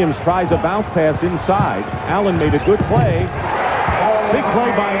 Williams tries a bounce pass inside. Allen made a good play. Big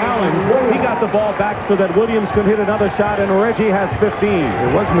play by Allen. He got the ball back so that Williams could hit another shot, and Reggie has 15.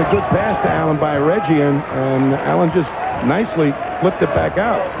 It wasn't a good pass to Allen by Reggie, and Allen just nicely flipped it back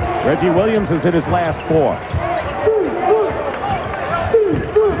out. Reggie Williams has hit his last 4.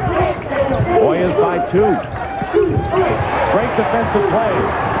 Hoyas by 2. Great defensive play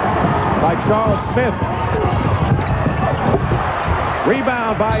by Charles Smith.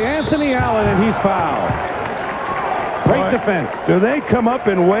 Rebound by Anthony Allen, and he's fouled. Great defense. Do they come up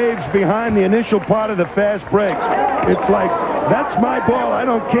in waves behind the initial part of the fast break? It's like, that's my ball, I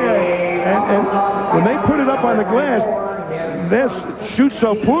don't care. And when they put it up on the glass, they shoot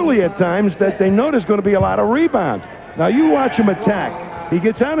so poorly at times that they know there's going to be a lot of rebounds. Now you watch him attack. He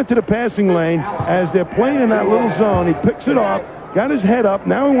gets out into the passing lane as they're playing in that little zone. He picks it off, got his head up.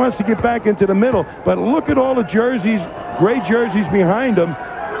 Now he wants to get back into the middle. But look at all the jerseys, gray jerseys behind him,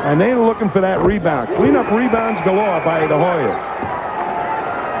 and they're looking for that rebound. Clean-up rebounds galore by the Hoyas.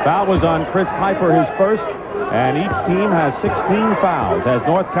 Foul was on Chris Piper, his first, and each team has 16 fouls as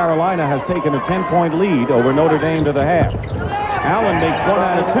North Carolina has taken a 10-point lead over Notre Dame to the half. Allen makes 1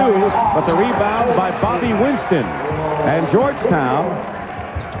 out of 2, but the rebound by Bobby Winston. And Georgetown,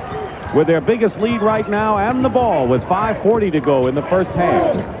 with their biggest lead right now and the ball with 5:40 to go in the first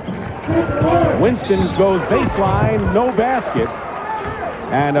half. Winston goes baseline, no basket,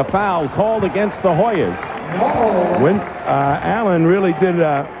 and a foul called against the Hoyas. Allen really did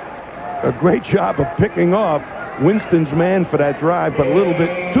a great job of picking off Winston's man for that drive, but a little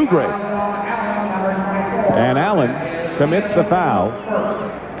bit too great. And Allen commits the foul.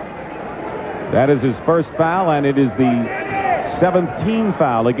 That is his first foul, and it is the 7th team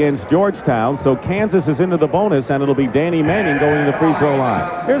foul against Georgetown. So Kansas is into the bonus, and it'll be Danny Manning going to the free throw line.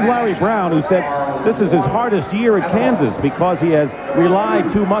 Here's Larry Brown, who said this is his hardest year at Kansas because he has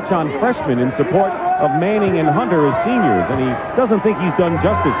relied too much on freshmen in support of Manning and Hunter as seniors, and he doesn't think he's done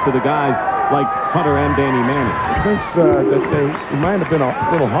justice to the guys like Hunter and Danny Manning. He thinks that he might have been a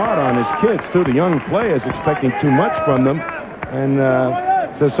little hard on his kids, too, the young players, expecting too much from them. And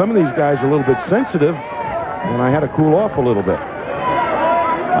so some of these guys are a little bit sensitive, and I had to cool off a little bit.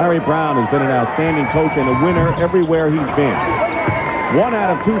 Larry Brown has been an outstanding coach and a winner everywhere he's been. 1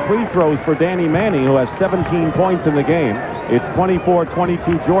 out of 2 free throws for Danny Manning, who has 17 points in the game. It's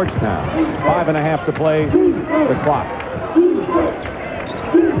 24-22 Georgetown. 5.5 to play the clock.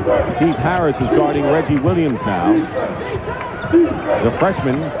 Keith Harris is guarding Reggie Williams now. The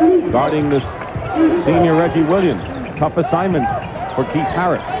freshman guarding the senior Reggie Williams. Tough assignment for Keith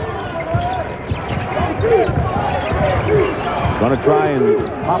Harris. Going to try and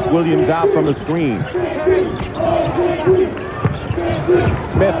pop Williams out from the screen.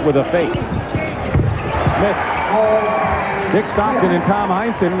 Smith with a fake. Smith. Dick Stockton and Tom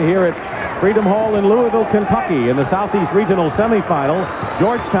Heinsohn here at Freedom Hall in Louisville, Kentucky in the Southeast Regional Semifinal.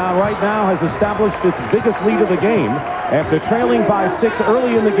 Georgetown right now has established its biggest lead of the game after trailing by 6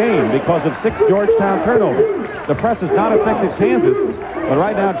 early in the game because of 6 Georgetown turnovers. The press has not affected Kansas, but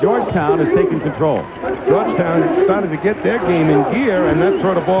right now Georgetown has taken control. Georgetown started to get their game in gear and not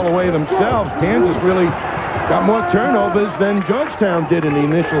throw the ball away themselves. Kansas really got more turnovers than Georgetown did in the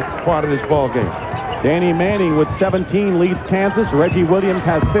initial part of this ball game. Danny Manning with 17 leads Kansas. Reggie Williams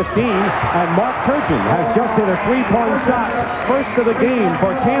has 15, and Mark Turgeon has just hit a 3-point shot, first of the game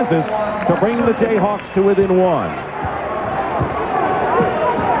for Kansas, to bring the Jayhawks to within 1.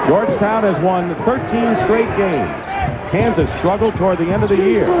 Georgetown has won 13 straight games. Kansas struggled toward the end of the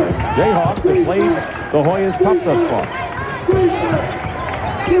year. Jayhawks have played the Hoyas tough thus far.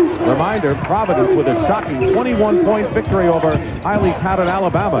 Reminder, Providence with a shocking 21-point victory over highly touted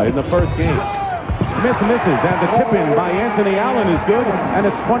Alabama in the first game. Smith misses, and the tip-in by Anthony Allen is good, and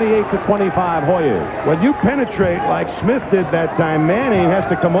it's 28-25 Hoyas. When you penetrate like Smith did that time, Manning has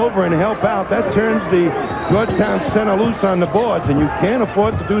to come over and help out. That turns the Georgetown center loose on the boards, and you can't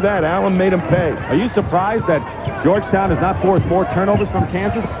afford to do that. Allen made him pay. Are you surprised that Georgetown has not forced more turnovers from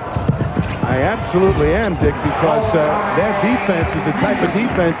Kansas? I absolutely am, Dick, because their defense is the type of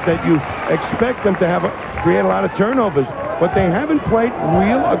defense that you expect them to create a lot of turnovers, but they haven't played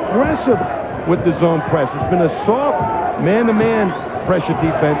real aggressive with the zone press. It's been a soft man-to-man pressure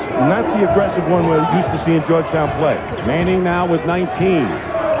defense, not the aggressive one we're used to seeing Georgetown play. Manning now with 19.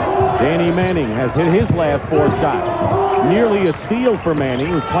 Danny Manning has hit his last 4 shots. Nearly a steal for Manning,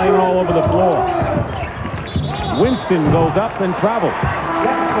 who's playing all over the floor. Winston goes up and travels.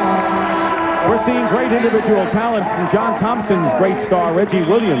 We're seeing great individual talent from John Thompson's great star, Reggie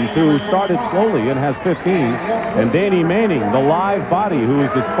Williams, who started slowly and has 15, and Danny Manning, the live body, who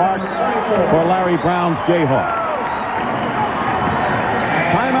is the spark for Larry Brown's Jayhawks.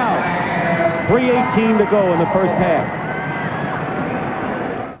 Timeout. 3:18 to go in the first half.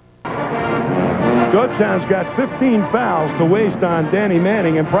 Georgetown's got 15 fouls to waste on Danny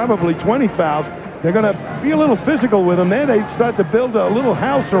Manning and probably 20 fouls. They're going to be a little physical with him. There they start to build a little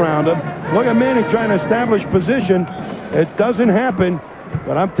house around him. Look at Manning trying to establish position. It doesn't happen,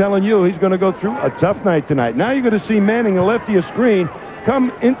 but I'm telling you, he's going to go through a tough night tonight. Now you're going to see Manning, the lefty of screen,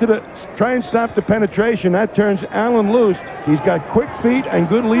 come into try and stop the penetration. That turns Allen loose. He's got quick feet and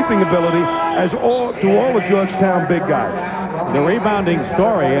good leaping ability, as do all the Georgetown big guys. The rebounding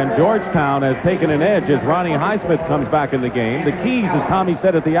story, and Georgetown has taken an edge as Ronnie Highsmith comes back in the game. The keys, as Tommy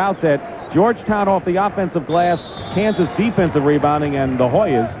said at the outset, Georgetown off the offensive glass, Kansas defensive rebounding, and the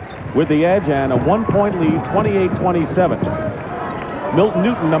Hoyas with the edge and a 1-point lead, 28-27. Milton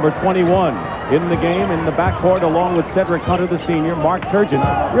Newton, number 21, in the game in the backcourt along with Cedric Hunter, the senior, Mark Turgeon.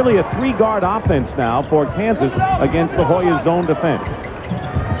 Really a three-guard offense now for Kansas against the Hoyas' zone defense.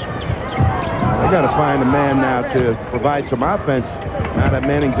 They got to find a man now to provide some offense now that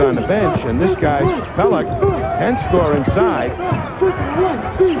Manning's on the bench. And this guy, Pellick, can score inside.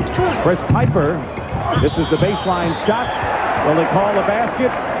 Chris Piper, this is the baseline shot. Will they call the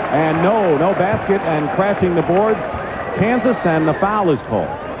basket? And no basket, and crashing the boards, Kansas, and the foul is called.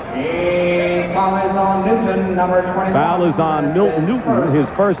 Foul is on Newton, number 21. Foul is on Milton Newton, his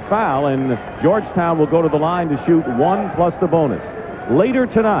first foul, and Georgetown will go to the line to shoot 1 plus the bonus. Later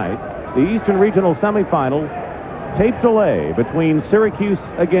tonight, the Eastern Regional semifinal, tape delay between Syracuse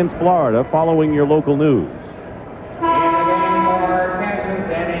against Florida following your local news.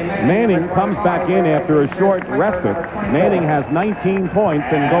 Manning comes back in after a short respite. Manning has 19 points,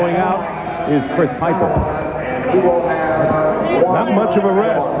 and going out is Chris Piper. Not much of a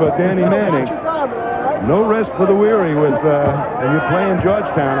rest for Danny Manning. No rest for the weary with when you're playing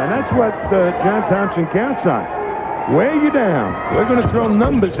Georgetown, and that's what John Thompson counts on. Wear you down. We're going to throw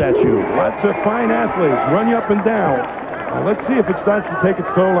numbers at you. Lots of fine athletes run you up and down. Now, let's see if it starts to take its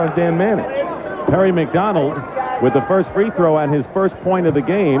toll on Dan Manning. Perry McDonald with the first free throw and his first point of the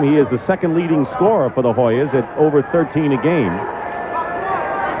game. He is the second leading scorer for the Hoyas at over 13 a game.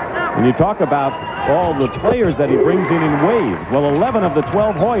 When you talk about all the players that he brings in waves, well, 11 of the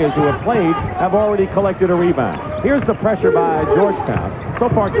 12 Hoyas who have played have already collected a rebound. Here's the pressure by Georgetown. So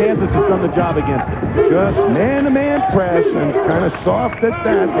far, Kansas has done the job against it. Just man-to-man press and kind of soft at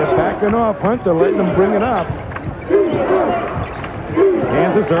that. They're backing off. Hunter letting them bring it up.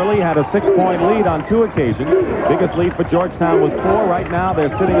 Kansas early had a 6-point lead on 2 occasions. Biggest lead for Georgetown was 4. Right now,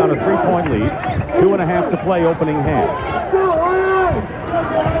 they're sitting on a 3-point lead. 2.5 to play opening half.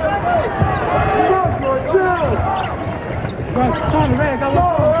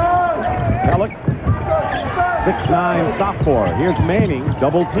 Pellick, 6'9" sophomore. Here's Manning,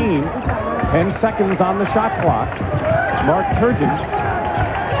 double team. 10 seconds on the shot clock. Mark Turgeon.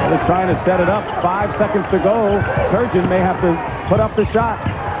 They're trying to set it up. 5 seconds to go. Turgeon may have to put up the shot.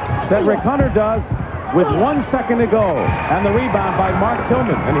 Cedric Hunter does with 1 second to go. And the rebound by Mark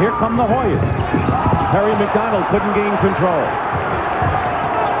Tillman. And here come the Hoyas. Perry McDonald couldn't gain control.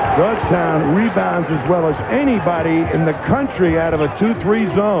 Georgetown rebounds as well as anybody in the country out of a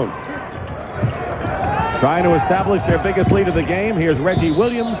 2-3 zone. Trying to establish their biggest lead of the game. Here's Reggie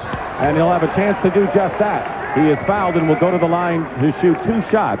Williams, and he'll have a chance to do just that. He is fouled and will go to the line to shoot 2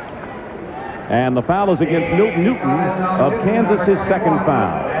 shots. And the foul is against Milton Newton of Kansas, his second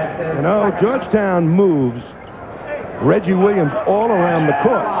foul. You know, Georgetown moves Reggie Williams all around the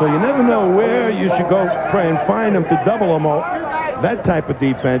court, so you never know where you should go try and find him to double him. That type of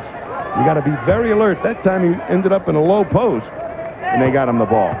defense, you got to be very alert. That time he ended up in a low post, and they got him the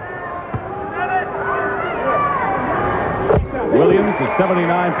ball. Williams is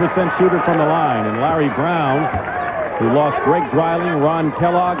 79% shooter from the line, and Larry Brown, who lost Greg Dreiling, Ron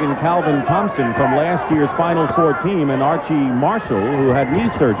Kellogg, and Calvin Thompson from last year's Final Four team, and Archie Marshall, who had knee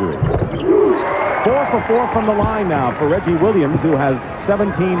surgery. 4 for 4 from the line now for Reggie Williams, who has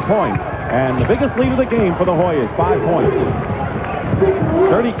 17 points. And the biggest lead of the game for the Hoyas, 5 points.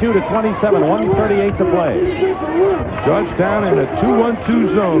 32-27, 1:38 to play. Georgetown in a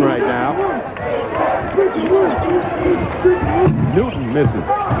 2-1-2 zone right now. Newton misses.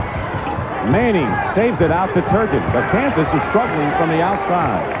 Manning saves it out to Turgeon, but Kansas is struggling from the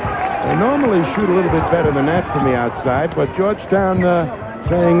outside. They normally shoot a little bit better than that from the outside, but Georgetown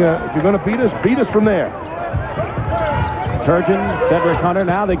saying, if you're going to beat us from there. Turgeon, Cedric Hunter,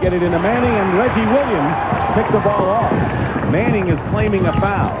 now they get it into Manning, and Reggie Williams picked the ball off. Manning is claiming a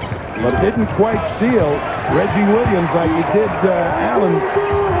foul, but didn't quite seal Reggie Williams like he did Allen.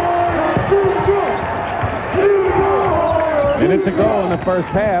 Minute to go in the first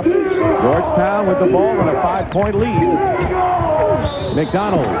half. Georgetown with the ball and a 5-point lead.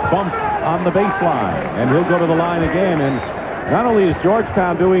 McDonald bumped on the baseline, and he'll go to the line again. And not only is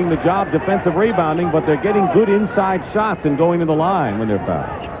Georgetown doing the job defensive rebounding, but they're getting good inside shots and going to the line when they're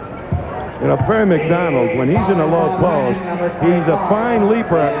fouled. You know, Perry McDonald, when he's in a low post, he's a fine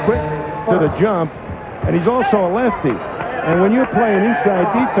leaper, quick to the jump, and he's also a lefty. And when you're playing inside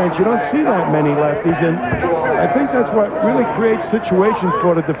defense, you don't see that many lefties, and I think that's what really creates situations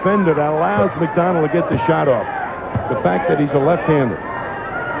for the defender that allows McDonald to get the shot off. The fact that he's a left-hander.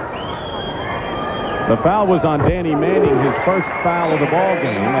 The foul was on Danny Manning, his first foul of the ball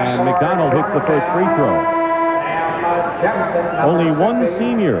game, and McDonald hits the first free throw. Only one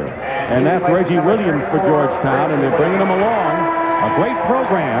senior, and that's Reggie Williams for Georgetown, and they're bringing him along. A great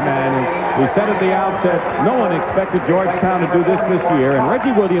program, and we said at the outset, no one expected Georgetown to do this year, and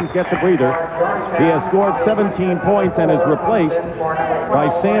Reggie Williams gets a breather. He has scored 17 points and is replaced by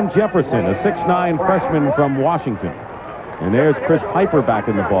Sam Jefferson, a 6'9" freshman from Washington. And there's Chris Piper back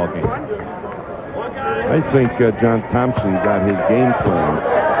in the ballgame. I think John Thompson got his game plan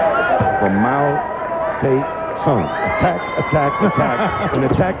from Mao Tae-sung. Attack, attack, attack, and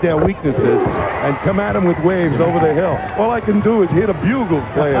attack their weaknesses and come at them with waves over the hill. All I can do is hear the bugles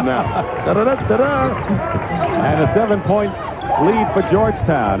playing now. Da-da-da-da-da. And a 7-point lead for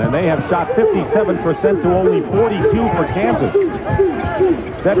Georgetown, and they have shot 57% to only 42 for Kansas.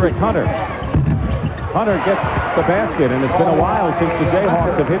 Cedric Hunter. Hunter gets the basket, and it's been a while since the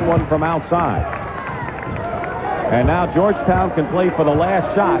Jayhawks have hit one from outside. And now Georgetown can play for the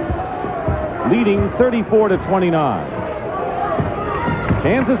last shot, leading 34-29.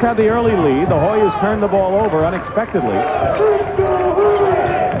 Kansas had the early lead. The Hoyas turned the ball over unexpectedly.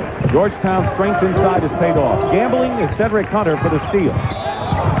 Georgetown's strength inside has paid off. Gambling is Cedric Hunter for the steal.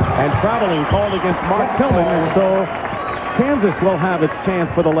 And traveling called against Mark Tillman, and so Kansas will have its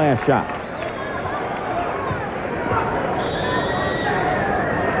chance for the last shot.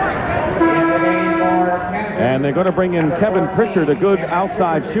 And they're going to bring in Kevin Pritchard, a good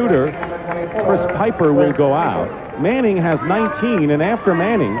outside shooter. Chris Piper will go out. Manning has 19, and after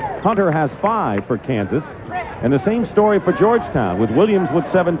Manning, Hunter has 5 for Kansas. And the same story for Georgetown, with Williams with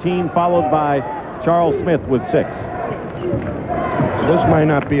 17, followed by Charles Smith with 6. This might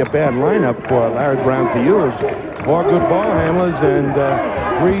not be a bad lineup for Larry Brown to use. 4 good ball handlers and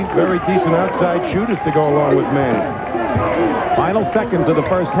 3 very decent outside shooters to go along with Manning. Final seconds of the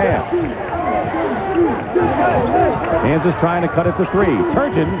first half. Kansas trying to cut it to 3.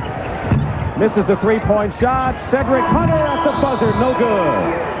 Turgeon misses a 3-point shot. Cedric Hunter at the buzzer, no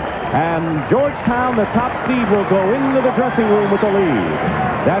good. And Georgetown, the top seed, will go into the dressing room with the lead.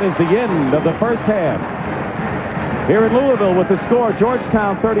 That is the end of the first half. Here in Louisville with the score,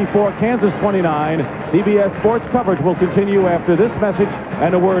 Georgetown 34, Kansas 29. CBS Sports coverage will continue after this message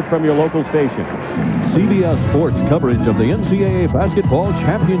and a word from your local station. CBS Sports coverage of the NCAA Basketball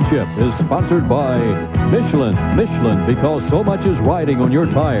Championship is sponsored by Michelin. Michelin, because so much is riding on your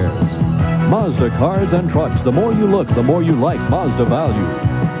tires. Mazda Cars and Trucks. The more you look, the more you like Mazda value.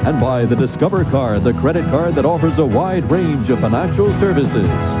 And by the Discover Card, the credit card that offers a wide range of financial services.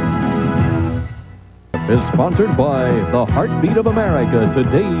 Is sponsored by the heartbeat of America,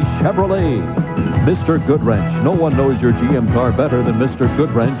 today's Chevrolet. Mr. Goodwrench. No one knows your GM car better than Mr.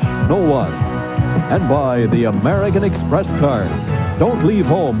 Goodwrench. No one. And by the American Express card. Don't leave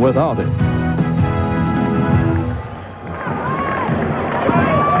home without it.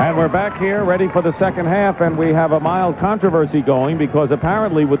 And we're back here ready for the second half, and we have a mild controversy going because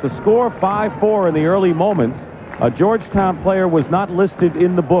apparently with the score 5-4 in the early moments, a Georgetown player was not listed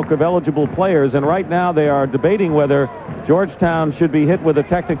in the book of eligible players, and right now they are debating whether Georgetown should be hit with a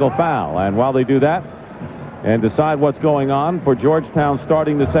technical foul. And while they do that and decide what's going on, for Georgetown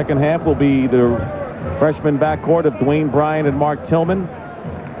starting the second half will be the freshman backcourt of Dwayne Bryant and Mark Tillman.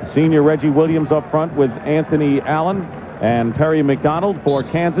 Senior Reggie Williams up front with Anthony Allen and Perry McDonald. For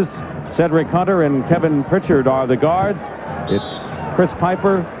Kansas, Cedric Hunter and Kevin Pritchard are the guards. It's Chris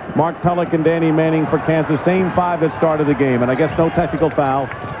Piper, Mark Pellick, and Danny Manning for Kansas. Same 5 that started the game, and I guess no technical foul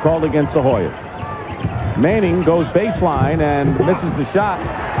called against the Hoyas. Manning goes baseline and misses the shot.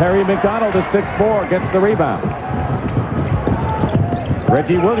 Perry McDonald at 6'4", gets the rebound.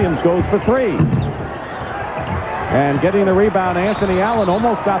 Reggie Williams goes for 3. And getting the rebound, Anthony Allen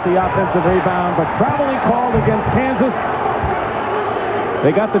almost got the offensive rebound, but traveling called against Kansas.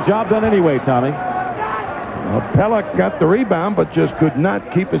 They got the job done anyway, Tommy. Pellick got the rebound, but just could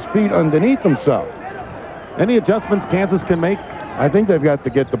not keep his feet underneath himself. Any adjustments Kansas can make? I think they've got to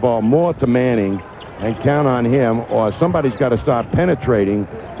get the ball more to Manning and count on him, or somebody's got to start penetrating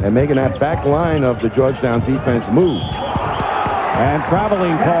and making that back line of the Georgetown defense move. And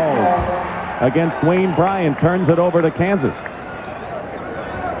traveling call against Dwayne Bryant turns it over to Kansas.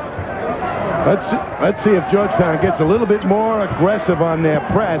 Let's see if Georgetown gets a little bit more aggressive on their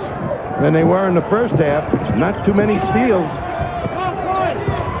press than they were in the first half. Not too many steals.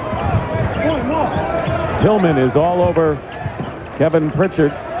 Tillman is all over Kevin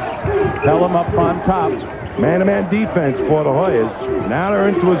Pritchard. Pelham up on top. Man-to-man defense for the Hoyas. Now they're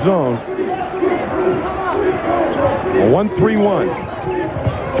into a zone. A 1-3-1.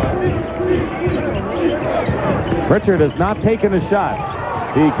 Pritchard has not taken a shot.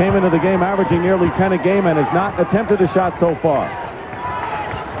 He came into the game averaging nearly 10 a game and has not attempted a shot so far.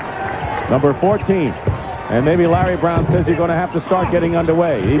 Number 14, And maybe Larry Brown says you're going to have to start getting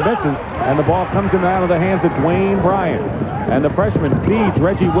underway. He misses, and the ball comes in out of the hands of Dwayne Bryant. And the freshman feeds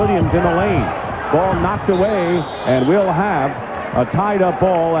Reggie Williams in the lane. Ball knocked away, and we'll have a tied-up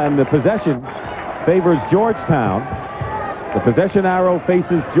ball, and the possession favors Georgetown. The possession arrow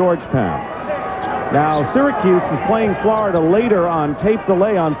faces Georgetown. Now, Syracuse is playing Florida later on tape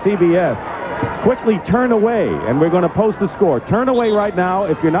delay on CBS. Quickly turn away, and we're going to post the score. Turn away right now.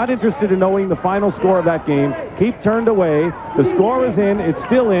 If you're not interested in knowing the final score of that game, keep turned away. The score is in. It's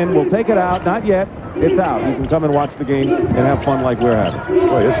still in. We'll take it out. Not yet. It's out. You can come and watch the game and have fun like we're having.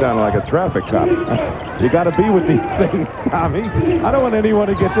 Boy, you sound like a traffic cop. You got to be with these things, Tommy. I don't want anyone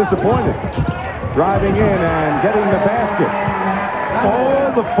to get disappointed. Driving in and getting the basket.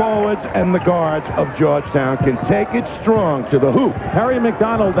 All the forwards and the guards of Georgetown can take it strong to the hoop. Perry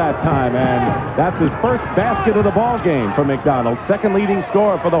McDonald that time, and that's his first basket of the ball game for McDonald. Second leading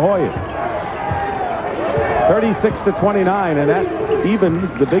scorer for the Hoyas. 36-29, and that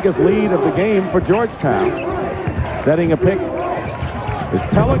evens the biggest lead of the game for Georgetown. Setting a pick is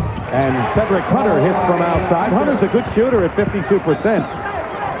Pellick, and Cedric Hunter hits from outside. Hunter's a good shooter at 52%.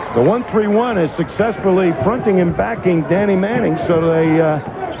 The 1-3-1 is successfully fronting and backing Danny Manning, so the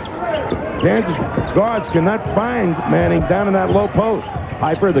Kansas guards cannot find Manning down in that low post.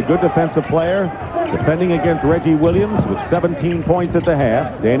 Piper, the good defensive player, defending against Reggie Williams with 17 points at the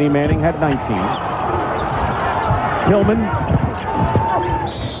half. Danny Manning had 19. Tillman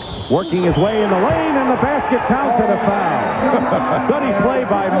working his way in the lane, and the basket counts at a foul. Good play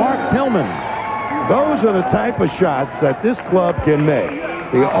by Mark Tillman. Those are the type of shots that this club can make.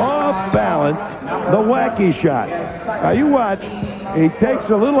 The off-balance, the wacky shot. Now you watch. He takes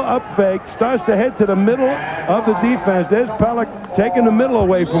a little up fake, starts to head to the middle of the defense. There's Pellick taking the middle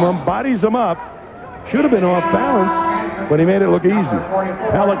away from him, bodies him up. Should have been off balance, but he made it look easy.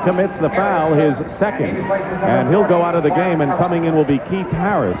 Pellick commits the foul, his second, and he'll go out of the game, and coming in will be Keith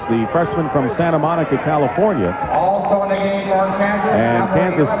Harris, the freshman from Santa Monica, California. Also in the game for Kansas. And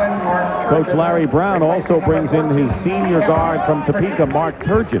Kansas coach Larry Brown also brings in his senior guard from Topeka, Mark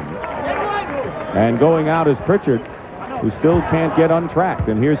Turgeon. And going out is Pritchard, who still can't get untracked.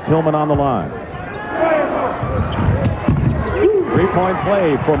 And here's Tillman on the line. Three-point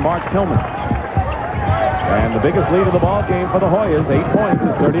play for Mark Tillman. And the biggest lead of the ball game for the Hoyas, 8 points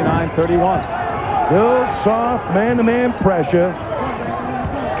at 39-31. Still soft man-to-man pressure.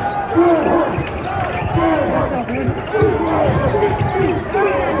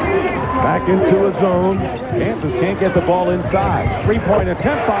 Back into a zone. Kansas can't get the ball inside. Three-point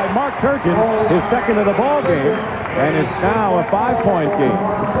attempt by Mark Turgeon, his second of the ball game, and it's now a 5-point game.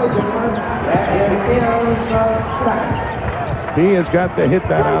 He has got to hit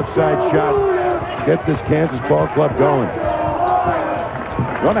that outside shot. Get this Kansas ball club going.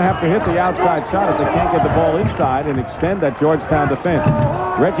 Going to have to hit the outside shot if they can't get the ball inside and extend that Georgetown defense.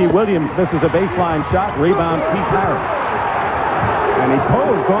 Reggie Williams misses a baseline shot. Rebound, Keith Harris. And he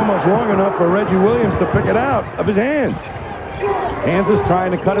posed almost long enough for Reggie Williams to pick it out of his hands. Kansas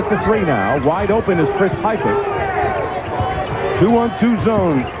trying to cut it to 3 now. Wide open is Chris Piper. 2-on-2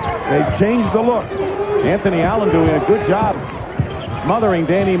 zone. They've changed the look. Anthony Allen doing a good job smothering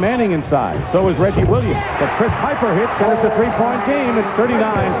Danny Manning inside. So is Reggie Williams. But Chris Piper hits, and it's a 3-point game. It's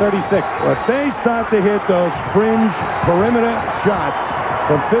 39-36. But they start to hit those fringe perimeter shots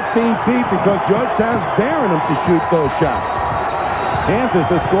from 15 feet because Georgetown's daring them to shoot those shots. Kansas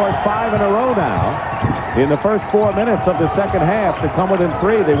has scored 5 in a row now in the first 4 minutes of the second half to come within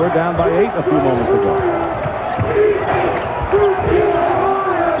 3. They were down by 8 a few moments ago.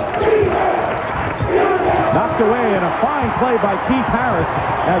 Knocked away, and a fine play by Keith Harris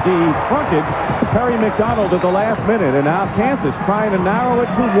as he fronted Perry McDonald at the last minute. And now Kansas trying to narrow it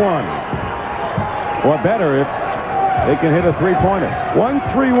to 1. Or better if they can hit a 3-pointer.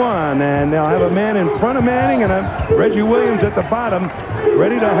 1-3-1, and they'll have a man in front of Manning and a Reggie Williams at the bottom,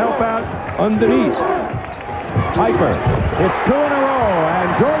 ready to help out underneath. Piper hits 2 in a row, and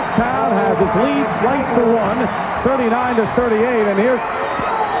Georgetown has its lead sliced to 1, 39-38. And here's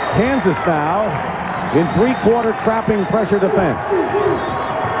Kansas now in 3-quarter trapping pressure defense.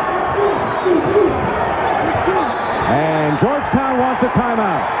 And Georgetown wants a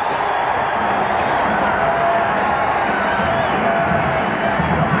timeout.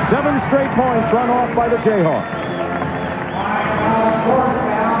 7 straight points run off by the Jayhawks.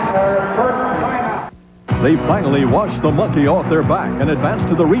 They finally washed the monkey off their back and advanced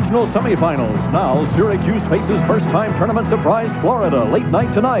to the regional semifinals. Now Syracuse faces first-time tournament surprise Florida late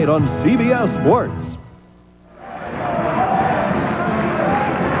night tonight on CBS Sports.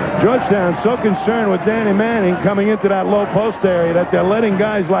 Georgetown so concerned with Danny Manning coming into that low post area that they're letting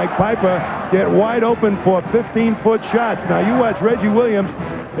guys like Piper get wide open for 15-foot shots. Now, you watch Reggie Williams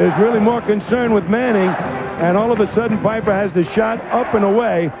is really more concerned with Manning, and all of a sudden Piper has the shot up and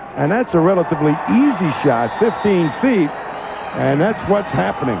away, and that's a relatively easy shot, 15 feet, and that's what's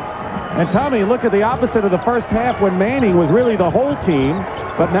happening. And Tommy, look at the opposite of the first half when Manning was really the whole team,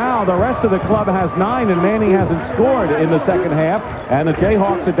 but now the rest of the club has 9 and Manning hasn't scored in the second half, and the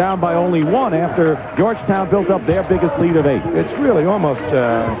Jayhawks are down by only 1 after Georgetown built up their biggest lead of 8. It's really almost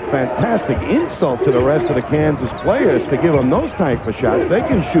a fantastic insult to the rest of the Kansas players to give them those type of shots. They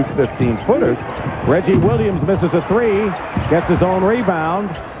can shoot 15-footers. Reggie Williams misses a 3, gets his own rebound,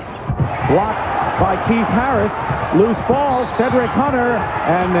 blocked by Keith Harris. Loose ball, Cedric Hunter,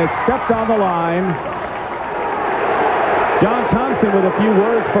 and it's stepped on the line. John Thompson with a few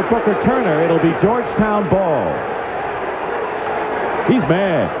words for Booker Turner. It'll be Georgetown ball. He's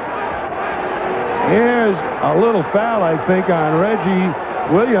mad. Here's a little foul, I think, on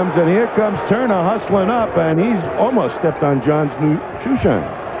Reggie Williams, and here comes Turner hustling up, and he's almost stepped on John's new shoe shine.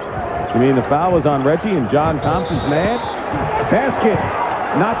 You mean the foul was on Reggie and John Thompson's mad? Basket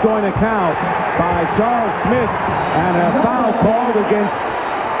not going to count by Charles Smith, and a foul called against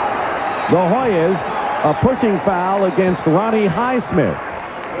the Hoyas, a pushing foul against Ronnie Highsmith.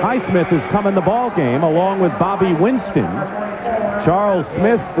 Highsmith is coming the ball game along with Bobby Winston. Charles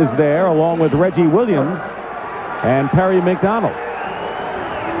Smith is there along with Reggie Williams and Perry McDonald.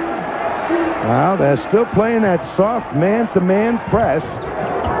 Well, they're still playing that soft man-to-man press.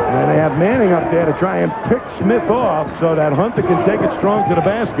 And they have Manning up there to try and pick Smith off so that Hunter can take it strong to the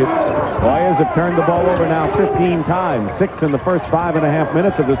basket. Hoyas have turned the ball over now 15 times, 6 in the first 5.5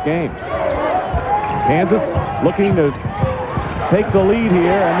 minutes of this game. Kansas looking to take the lead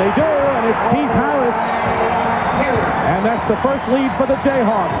here, and they do, and it's Keith Harris. And that's the first lead for the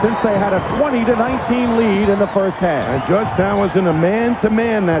Jayhawks since they had a 20-19 lead in the first half. And Georgetown was in a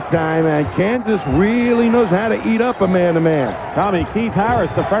man-to-man that time, and Kansas really knows how to eat up a man-to-man. Tommy, Keith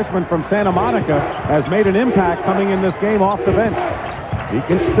Harris, the freshman from Santa Monica, has made an impact coming in this game off the bench. He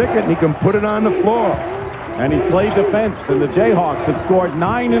can stick it, and he can put it on the floor. And he's played defense, and the Jayhawks have scored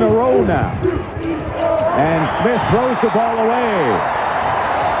 9 in a row now. And Smith throws the ball away.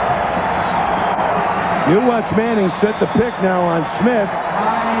 You watch Manning set the pick now on Smith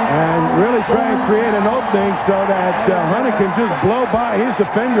and really try and create an opening so that Hunter can just blow by his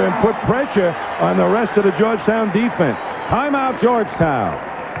defender and put pressure on the rest of the Georgetown defense. Timeout, Georgetown.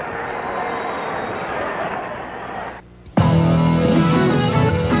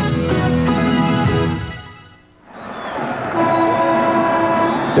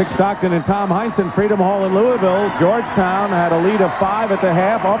 Dick Stockton and Tom Heinsohn, Freedom Hall in Louisville. Georgetown had a lead of 5 at the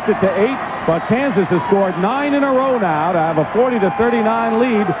half, upped it to 8, but Kansas has scored 9 in a row now to have a 40-39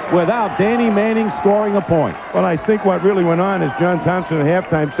 lead without Danny Manning scoring a point. Well, I think what really went on is John Thompson at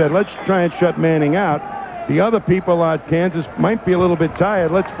halftime said, let's try and shut Manning out. The other people at Kansas might be a little bit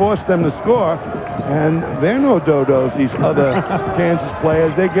tired. Let's force them to score. And they're no dodos, these other Kansas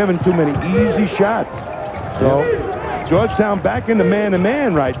players. They're giving too many easy shots. So Georgetown back into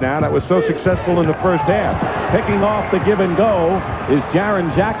man-to-man right now. That was so successful in the first half. Picking off the give and go is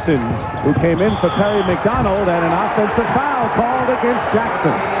Jaron Jackson, who came in for Perry McDonald, and an offensive foul called against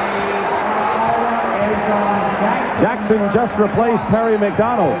Jackson. Jackson just replaced Perry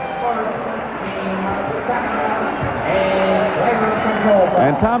McDonald.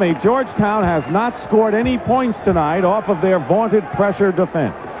 And Tommy, Georgetown has not scored any points tonight off of their vaunted pressure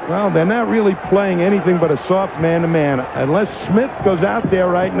defense. Well, they're not really playing anything but a soft man-to-man. Unless Smith goes out there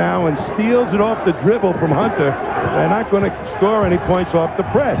right now and steals it off the dribble from Hunter, they're not going to score any points off the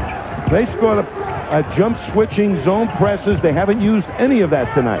press. They scored a jump-switching zone presses. They haven't used any of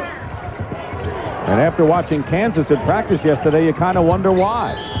that tonight. And after watching Kansas at practice yesterday, you kind of wonder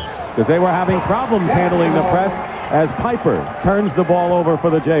why. Because they were having problems handling the press as Piper turns the ball over for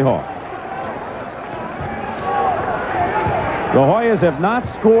the Jayhawks. The Hoyas have not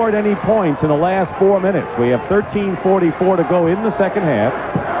scored any points in the last 4 minutes. We have 13:44 to go in the second half.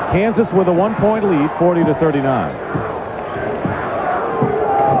 Kansas with a 1-point lead, 40-39.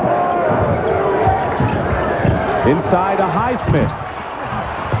 Inside to Highsmith.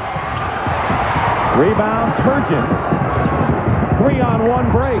 Rebound, Turgeon.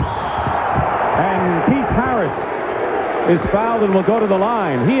 3-on-1 break. And Keith Harris is fouled and will go to the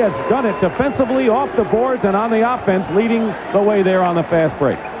line. He has done it defensively, off the boards, and on the offense, leading the way there on the fast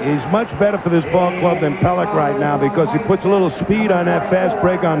break. He's much better for this ball club than Pellick right now because he puts a little speed on that fast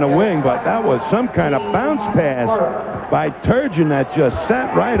break on the wing, but that was some kind of bounce pass by Turgeon that just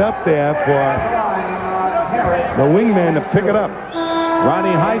sat right up there for the wingman to pick it up.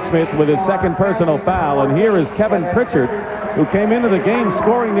 Ronnie Highsmith with his second personal foul, and here is Kevin Pritchard who came into the game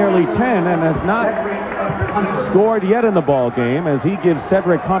scoring nearly 10 and has not scored yet in the ball game, as he gives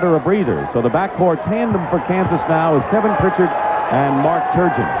Cedric Hunter a breather. So the backcourt tandem for Kansas now is Kevin Pritchard and Mark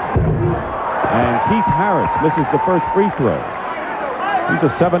Turgeon. And Keith Harris misses the first free throw. He's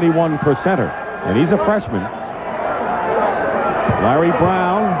a 71%er, and he's a freshman. Larry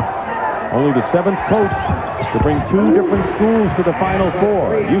Brown, only the 7th coach to bring 2 different schools to the Final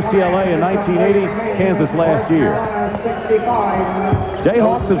Four. UCLA in 1980, Kansas last year.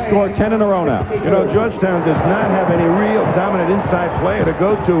 Jayhawks have scored 10 in a row now. You know, Georgetown does not have any real dominant inside player to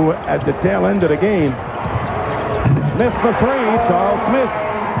go to at the tail end of the game. Smith for 3, Charles Smith.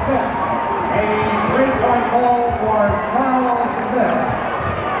 A 3-point ball for Charles Smith.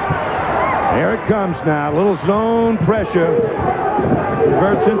 Here it comes now. A little zone pressure.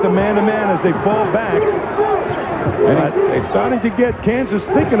 Converts into man-to-man as they fall back. But they're starting to get Kansas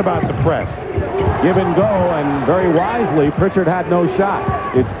thinking about the press. Give and go, and very wisely, Pritchard had no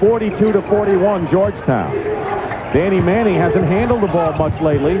shot. It's 42-41 Georgetown. Danny Manning hasn't handled the ball much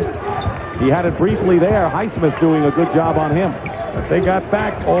lately. He had it briefly there. Highsmith doing a good job on him. But they got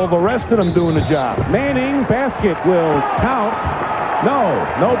back, all the rest of them doing the job. Manning, basket will count.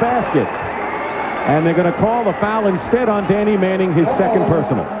 No basket. And they're going to call the foul instead on Danny Manning, his second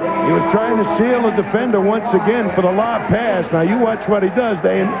personal. He was trying to seal the defender once again for the lob pass. Now you watch what he does.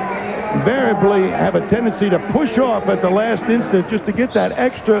 They invariably have a tendency to push off at the last instant just to get that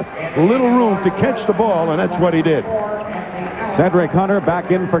extra little room to catch the ball, and that's what he did. Cedric Hunter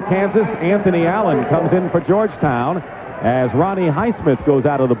back in for Kansas. Anthony Allen comes in for Georgetown as Ronnie Highsmith goes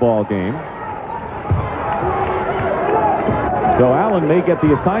out of the ball game. So Allen may get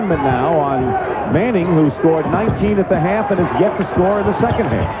the assignment now on Manning, who scored 19 at the half and is yet to score in the second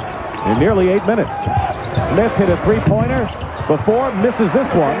half in nearly 8 minutes. Smith hit a 3-pointer before, misses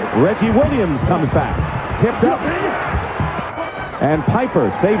this one. Reggie Williams comes back, tipped up, and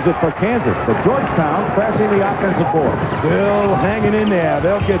Piper saves it for Kansas. But Georgetown crashing the offensive board. Still hanging in there.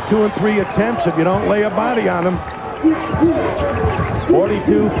 They'll get 2 and 3 attempts if you don't lay a body on them.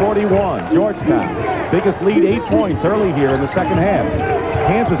 42-41, Georgetown. Biggest lead, 8 points early here in the second half.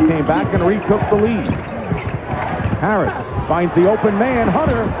 Kansas came back and retook the lead. Harris finds the open man,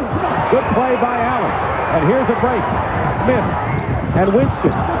 Hunter. Good play by Allen. And here's a break. Smith and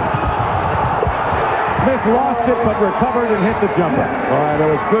Winston. Smith lost it, but recovered and hit the jumper. All right,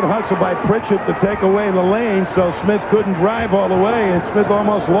 there was good hustle by Pritchard to take away the lane, so Smith couldn't drive all the way, and Smith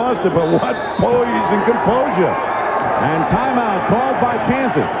almost lost it, but what poise and composure. And timeout called by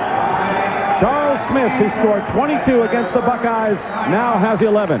Kansas. Charles Smith, who scored 22 against the Buckeyes, now has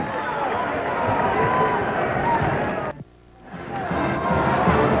 11.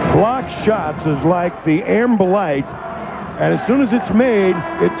 Block shots is like the amber light, and as soon as it's made,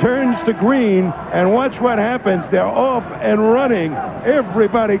 it turns to green, and watch what happens. They're off and running.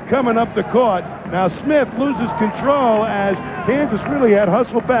 Everybody coming up the court. Now Smith loses control as Kansas really had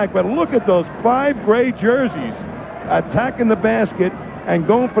hustled back, but look at those 5 gray jerseys attacking the basket and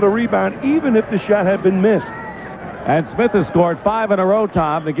going for the rebound, even if the shot had been missed. And Smith has scored 5 in a row,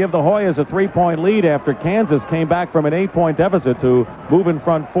 Tom, to give the Hoyas a 3-point lead after Kansas came back from an 8-point deficit to move in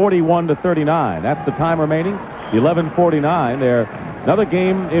front 41-39. That's the time remaining, 11:49. There, another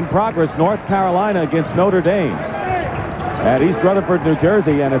game in progress, North Carolina against Notre Dame at East Rutherford, New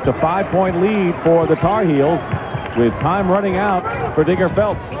Jersey, and it's a 5-point lead for the Tar Heels with time running out for Digger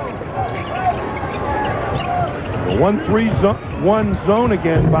Phelps. 1-3-1 zone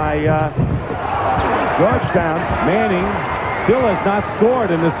again by Georgetown. Manning still has not scored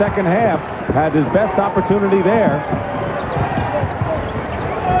in the second half. Had his best opportunity there.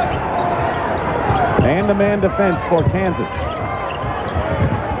 Man-to-man defense for Kansas.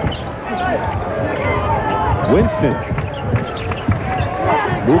 Winston.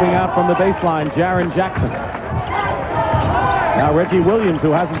 Moving out from the baseline, Jaren Jackson. Now Reggie Williams,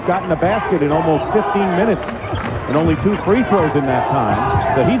 who hasn't gotten a basket in almost 15 minutes. And only 2 free throws in that time.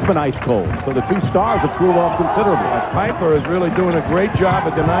 So he's been ice cold. So the 2 stars have cooled off considerably. Piper is really doing a great job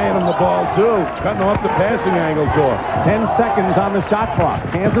at denying him the ball, too. Cutting off the passing angles off. 10 seconds on the shot clock.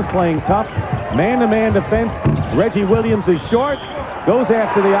 Kansas playing tough. Man-to-man defense. Reggie Williams is short. Goes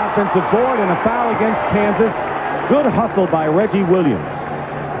after the offensive board and a foul against Kansas. Good hustle by Reggie Williams.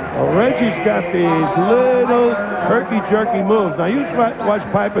 Well, Reggie's got these little herky-jerky moves. Now, you watch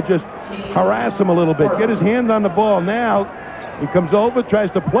Piper just harass him a little bit, get his hand on the ball. Now he comes over, tries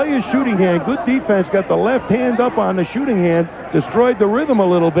to play his shooting hand. Good defense, got the left hand up on the shooting hand, destroyed the rhythm a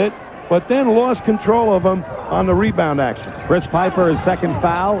little bit, but then lost control of him on the rebound action. Chris Piper, his second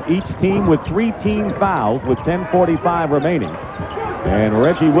foul. Each team with 3 team fouls with 10:45 remaining. And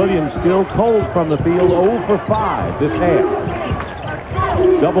Reggie Williams still cold from the field, 0 for 5 this half.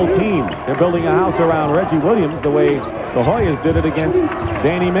 Double team. They're building a house around Reggie Williams the way the Hoyas did it against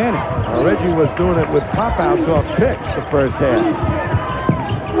Danny Manning. Reggie was doing it with pop-outs off picks the first half.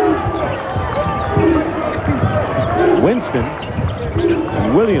 Winston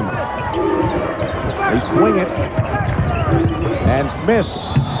and Williams. They swing it. And Smith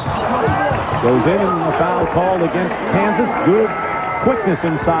goes in, and the foul called against Kansas. Good quickness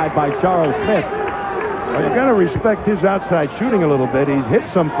inside by Charles Smith. Well, you got to respect his outside shooting a little bit. He's hit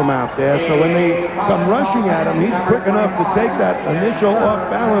some from out there, so when they come rushing at him, he's quick enough to take that initial off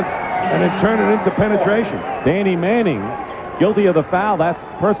balance and then turn it into penetration. Danny Manning, guilty of the foul. That's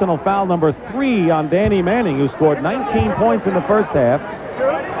personal foul number 3 on Danny Manning, who scored 19 points in the first half,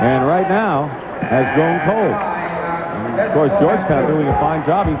 and right now has grown cold. And of course, Georgetown doing a fine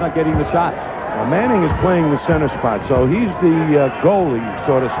job. He's not getting the shots. Well, Manning is playing the center spot, so he's the goalie,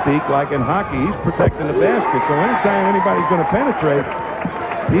 so to speak. Like in hockey, he's protecting the basket. So anytime anybody's going to penetrate,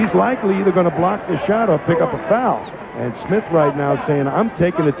 he's likely either going to block the shot or pick up a foul. And Smith right now is saying, I'm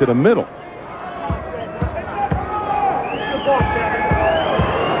taking it to the middle.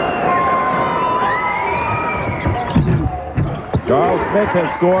 Charles Smith has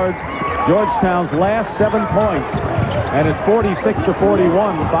scored Georgetown's last 7 points, and it's 46-41,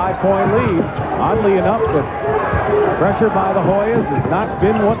 5-point lead. Oddly enough, the pressure by the Hoyas has not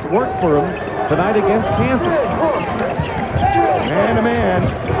been what's worked for them tonight against Kansas. Man-to-man.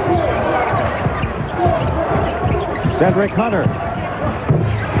 Cedric Hunter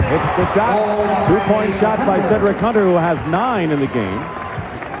hits the shot. 2-point shot by Cedric Hunter, who has 9 in the game.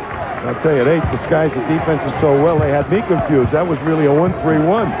 I'll tell you, they disguised the defenses so well, they had me confused. That was really a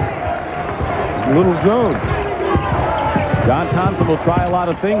 1-3-1. Little zone. John Thompson will try a lot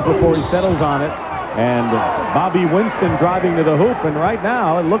of things before he settles on it. And Bobby Winston driving to the hoop. And right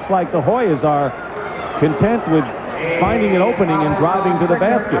now, it looks like the Hoyas are content with finding an opening and driving to the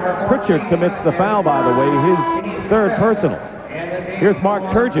basket. Pritchard commits the foul, by the way, his 3rd personal. Here's Mark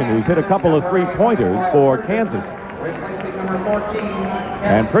Turgeon, who's hit a couple of 3-pointers for Kansas.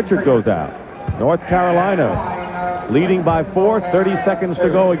 And Pritchard goes out. North Carolina leading by 4, 30 seconds to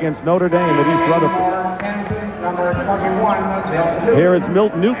go against Notre Dame at East Rutherford. Here is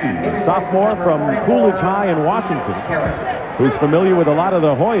Milt Newton, a sophomore from Coolidge High in Washington, who's familiar with a lot of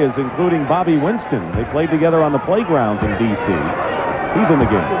the Hoyas, including Bobby Winston. They played together on the playgrounds in D.C. He's in the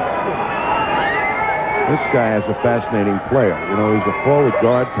game. This guy is a fascinating player. You know, he's a forward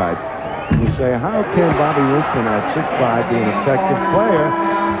guard type. You say, how can Bobby Winston at 6'5" be an effective player?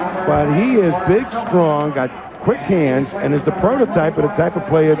 But he is big, strong, got quick hands, and is the prototype of the type of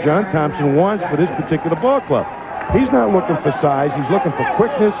player John Thompson wants for this particular ball club. He's not looking for size. He's looking for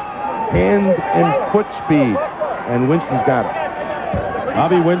quickness, hand and foot speed. And Winston's got it.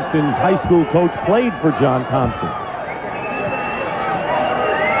 Bobby Winston's high school coach played for John Thompson.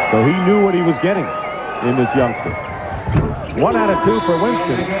 So he knew what he was getting in this youngster. 1 out of 2 for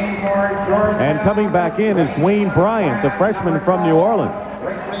Winston. And coming back in is Dwayne Bryant, the freshman from New Orleans.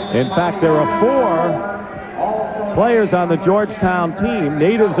 In fact, there are 4 players on the Georgetown team,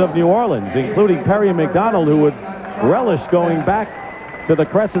 natives of New Orleans, including Perry McDonald, who would relish going back to the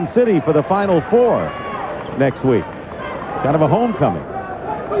Crescent City for the Final Four next week. Kind of a homecoming.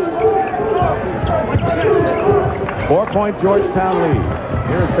 4-point Georgetown lead.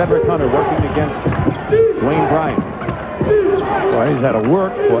 Here's Cedric Hunter working against Dwayne Bryant. Well, he's had to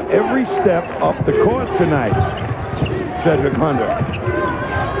work for every step up the court tonight. Cedric Hunter.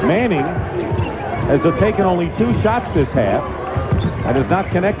 Manning has taken only 2 shots this half and is not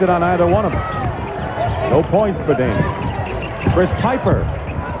connected on either one of them. No points for Danny. Chris Piper.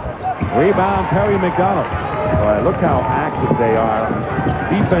 Rebound, Perry McDonald. Boy, look how active they are.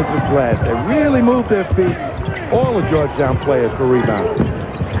 Defensive glass. They really move their feet. All the Georgetown players for rebounds.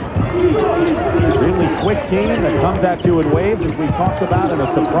 Really quick team that comes at you in waves, as we talked about, in a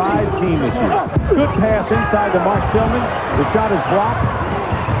surprise team this year. Good pass inside to Mark Tillman. The shot is blocked.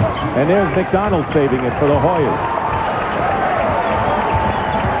 And there's McDonald saving it for the Hoyas.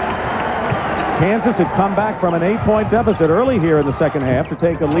 Kansas had come back from an 8-point deficit early here in the second half to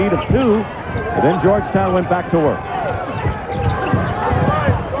take a lead of 2. And then Georgetown went back to work.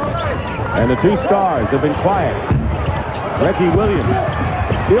 And the 2 stars have been quiet. Reggie Williams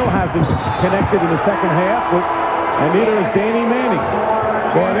still hasn't connected in the second half, and neither is Danny Manning.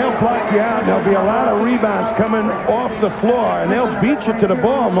 Boy, they'll block you out. There'll be a lot of rebounds coming off the floor, and they'll beat you to the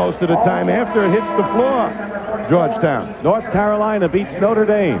ball most of the time after it hits the floor. Georgetown. North Carolina beats Notre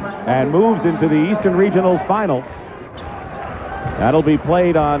Dame and moves into the Eastern Regionals final. That'll be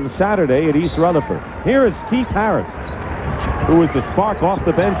played on Saturday at East Rutherford. Here is Keith Harris. who was the spark off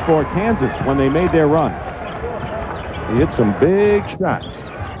the bench for Kansas when they made their run. He hit some big shots.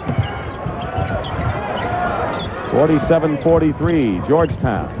 47-43,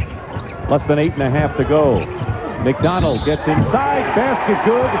 Georgetown. Less than 8.5 to go. McDonald gets inside, basket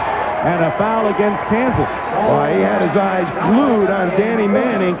good, and a foul against Kansas. Boy, he had his eyes glued on Danny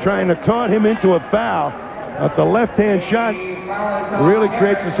Manning, trying to taunt him into a foul. But the left-hand shot really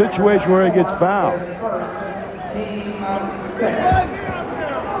creates a situation where he gets fouled.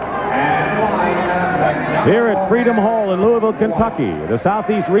 Here at Freedom Hall in Louisville, Kentucky, the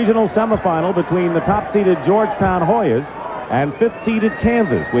Southeast Regional Semifinal between the top-seeded Georgetown Hoyas and 5th-seeded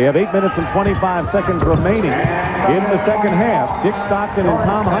Kansas. We have 8 minutes and 25 seconds remaining in the second half. Dick Stockton and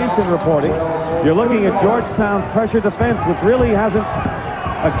Tom Heinsohn reporting. You're looking at Georgetown's pressure defense, which really hasn't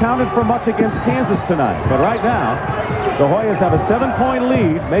accounted for much against Kansas tonight. But right now, the Hoyas have a 7-point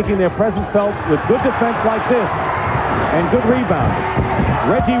lead, making their presence felt with good defense like this and good rebounding.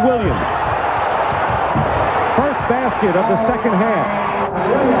 Reggie Williams. First basket of the second half.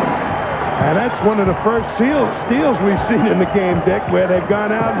 And that's one of the first steals we've seen in the game, Dick, where they've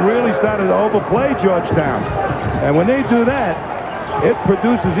gone out and really started to overplay Georgetown. And when they do that, it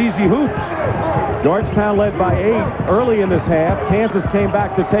produces easy hoops. Georgetown led by 8 early in this half. Kansas came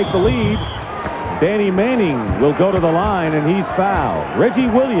back to take the lead. Danny Manning will go to the line, and he's fouled. Reggie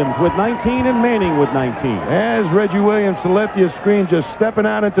Williams with 19 and Manning with 19. As Reggie Williams, the lefty of screen, just stepping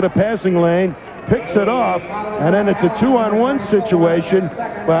out into the passing lane, picks it off, and then it's a 2-on-1 situation.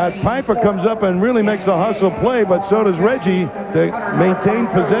 But Piper comes up and really makes a hustle play, but so does Reggie to maintain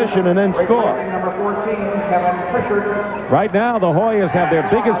possession and then score. Right now, the Hoyas have their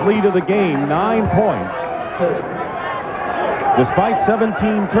biggest lead of the game, 9 points. Despite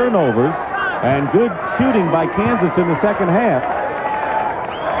 17 turnovers and good shooting by Kansas in the second half.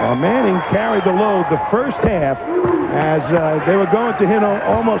 Well, Manning carried the load the first half as they were going to him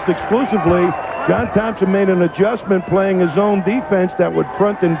almost exclusively. John Thompson made an adjustment playing his own defense that would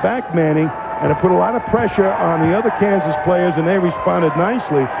front and back Manning, and it put a lot of pressure on the other Kansas players, and they responded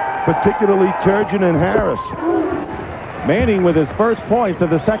nicely, particularly Turgeon and Harris. Manning with his first points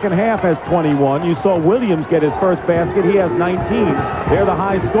of the second half has 21. You saw Williams get his first basket. He has 19. They're the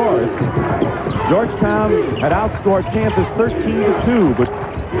high scorers. Georgetown had outscored Kansas 13-2, but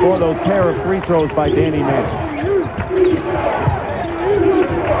for those pair of free throws by Danny Manning.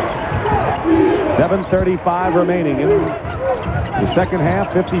 7:35 remaining in the second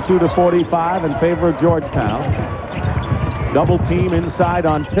half, 52-45 in favor of Georgetown. Double team inside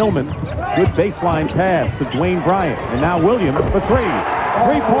on Tillman. Good baseline pass to Dwayne Bryant. And now Williams for 3.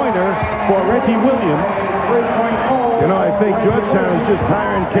 Three-pointer for Reggie Williams. You know, I think Georgetown is just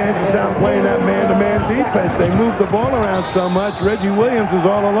tiring Kansas out playing that man-to-man defense. They move the ball around so much. Reggie Williams is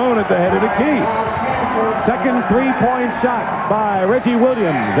all alone at the head of the key. Second three-point shot by Reggie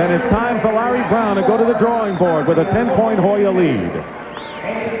Williams. And it's time for Larry Brown to go to the drawing board with a 10-point Hoya lead.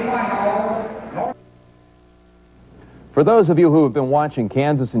 For those of you who have been watching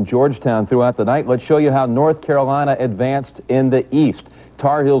Kansas and Georgetown throughout the night, let's show you how North Carolina advanced in the East.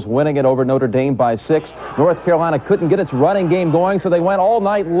 Tar Heels winning it over Notre Dame by 6. North Carolina couldn't get its running game going, so they went all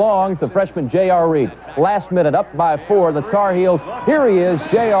night long to freshman J.R. Reed. Last minute, up by 4, the Tar Heels. Here he is,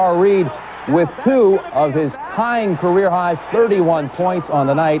 J.R. Reed, with 2 of his tying career-high 31 points on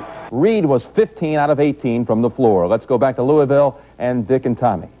the night. Reed was 15 out of 18 from the floor. Let's go back to Louisville and Dick and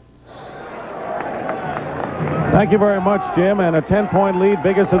Tommy. Thank you very much, Jim. And a 10-point lead,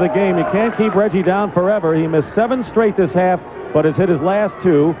 biggest of the game. You can't keep Reggie down forever. He missed 7 straight this half, but has hit his last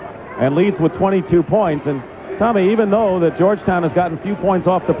 2 and leads with 22 points. And, Tommy, even though that Georgetown has gotten a few points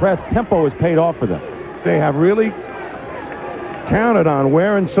off the press, tempo has paid off for them. They have really counted on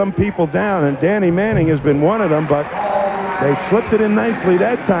wearing some people down, and Danny Manning has been one of them, but they slipped it in nicely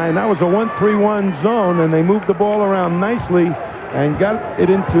that time. That was a 1-3-1 zone, and they moved the ball around nicely and got it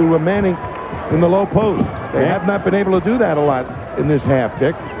into Manning in the low post. They have not been able to do that a lot in this half,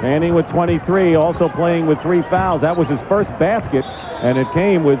 Dick. Manning with 23, also playing with 3 fouls. That was his first basket, and it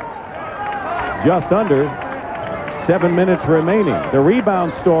came with just under 7 minutes remaining. The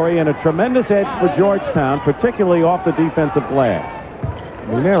rebound story and a tremendous edge for Georgetown, particularly off the defensive glass.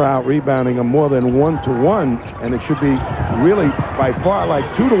 I mean, they're out rebounding them more than 1-to-1, and it should be really by far like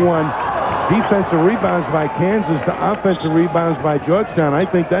 2-to-1. Defensive rebounds by Kansas to offensive rebounds by Georgetown. I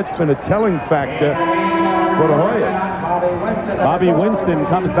think that's been a telling factor for the Hoyas. Bobby Winston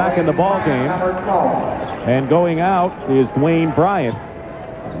comes back in the ball game, and going out is Dwayne Bryant.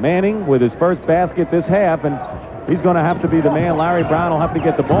 Manning with his first basket this half, and he's going to have to be the man Larry Brown will have to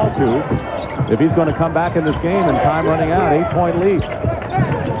get the ball to if he's going to come back in this game, and time running out. 8-point lead.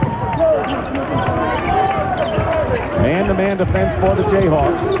 Man-to-man defense for the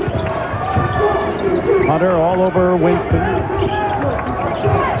Jayhawks. Hunter all over Winston.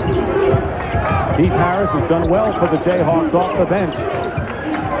 Keith Harris has done well for the Jayhawks off the bench.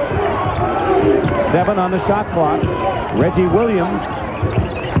 7 on the shot clock. Reggie Williams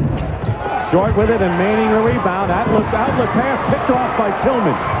short with it, and Manning the rebound. Outlet pass picked off by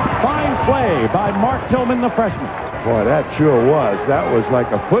Tillman. Fine play by Mark Tillman, the freshman. Boy, that sure was. That was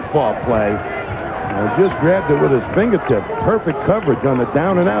like a football play. Just grabbed it with his fingertip. Perfect coverage on the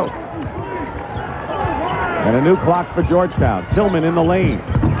down and out. And a new clock for Georgetown. Tillman in the lane.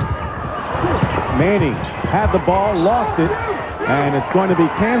 Manning had the ball, lost it, and it's going to be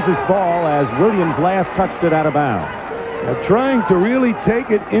Kansas ball as Williams last touched it out of bounds. Trying to really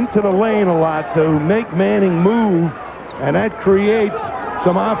take it into the lane a lot to make Manning move, and that creates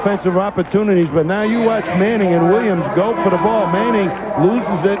some offensive opportunities. But now you watch Manning and Williams go for the ball. Manning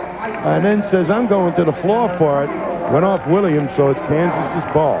loses it and then says, I'm going to the floor for it. Went off Williams, so it's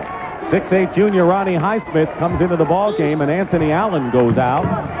Kansas's ball. 6'8" junior Ronnie Highsmith comes into the ball game, and Anthony Allen goes out.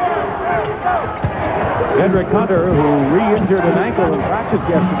 Cedric Hunter, who re-injured an ankle in practice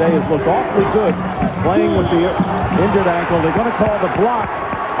yesterday, has looked awfully good playing with the injured ankle. They're going to call the block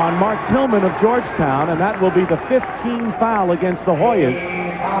on Mark Tillman of Georgetown, and that will be the 15th foul against the Hoyas.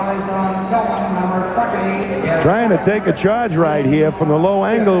 Trying to take a charge right here from the low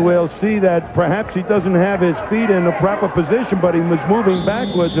angle. We'll see that perhaps he doesn't have his feet in the proper position, but he was moving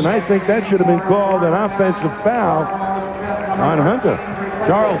backwards, and I think that should have been called an offensive foul on Hunter.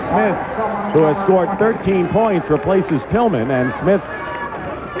 Charles Smith, who has scored 13 points, replaces Tillman, and Smith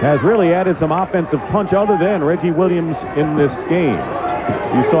has really added some offensive punch other than Reggie Williams in this game.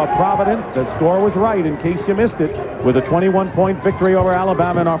 You saw Providence. That score was right, in case you missed it, with a 21-point victory over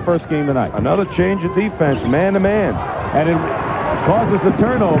Alabama in our first game tonight. Another change of defense, man-to-man. And it causes the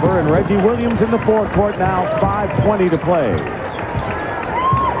turnover, and Reggie Williams in the forecourt now, 5:20 to play.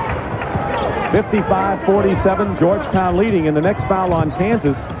 55-47, Georgetown leading, and the next foul on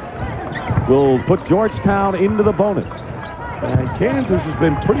Kansas will put Georgetown into the bonus. And Kansas has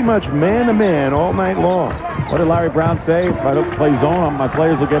been pretty much man-to-man all night long. What did Larry Brown say? If I don't play zone, my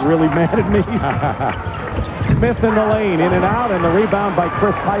players will get really mad at me. Smith in the lane, in and out, and the rebound by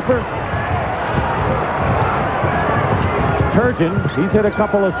Chris Piper. Turgeon, he's hit a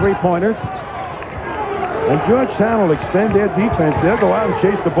couple of three-pointers. And Georgetown will extend their defense. They'll go out and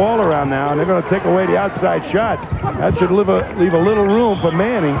chase the ball around now, and they're going to take away the outside shot. That should leave a little room for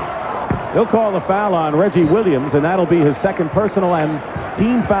Manning. He'll call the foul on Reggie Williams, and that'll be his second personal and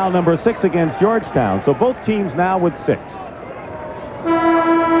team foul number 6 against Georgetown. So both teams now with 6.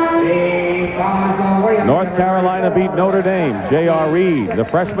 North Carolina beat Notre Dame. J.R. Reed, the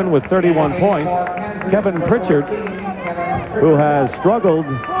freshman, with 31 points. Kevin Pritchard, who has struggled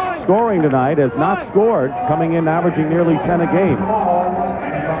scoring tonight, has not scored, coming in averaging nearly 10 a game.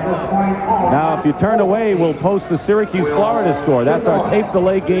 Now, if you turn away, we'll post the Syracuse-Florida score. That's our tape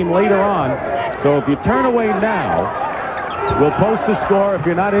delay game later on. So if you turn away now, we'll post the score if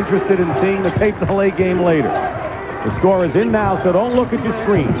you're not interested in seeing the tape delay game later. The score is in now, so don't look at your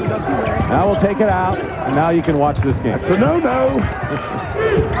screen. Now we'll take it out, and now you can watch this game. So no.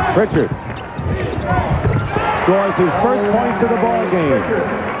 Pritchard scores his first points of the ball game.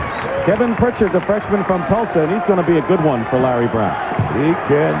 Kevin Pritchard, the freshman from Tulsa, and he's going to be a good one for Larry Brown. He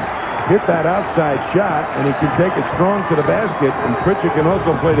can hit that outside shot, and he can take it strong to the basket, and Pritchard can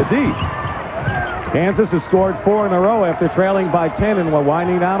also play the D. Kansas has scored 4 in a row after trailing by 10, and we're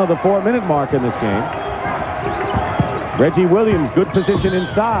winding down to the 4-minute mark in this game. Reggie Williams, good position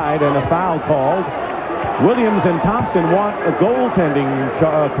inside, and a foul called. Williams and Thompson want a goaltending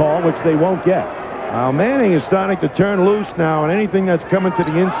call, which they won't get. Now Manning is starting to turn loose now, and anything that's coming to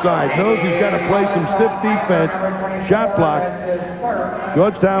the inside knows he's got to play some stiff defense, shot block.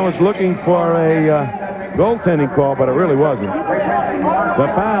 Georgetown was looking for a goaltending call, but it really wasn't. The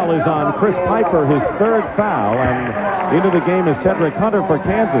foul is on Chris Piper, his 3rd foul, and into the game is Cedric Hunter for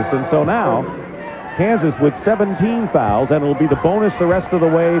Kansas. And so now Kansas with 17 fouls, and it'll be the bonus the rest of the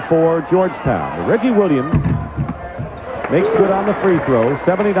way for Georgetown. Reggie Williams makes good on the free throw,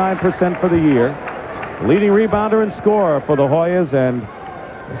 79% for the year. Leading rebounder and scorer for the Hoyas, and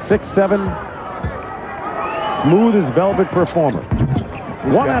 6'7", smooth as velvet performer.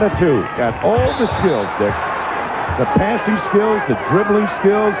 1 out of 2. Got all the skills, Dick. The passing skills, the dribbling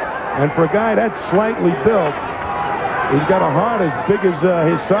skills, and for a guy that's slightly built, he's got a heart as big as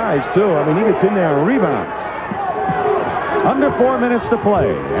his size, too. I mean, he gets in there and rebounds. Under 4 minutes to play,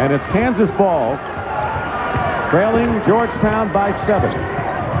 and it's Kansas ball, trailing Georgetown by 7.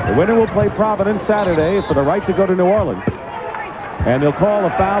 The winner will play Providence Saturday for the right to go to New Orleans. And they'll call a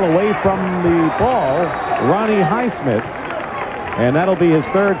foul away from the ball, Ronnie Highsmith. And that'll be his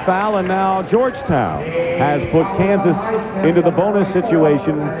third foul, and now Georgetown has put Kansas into the bonus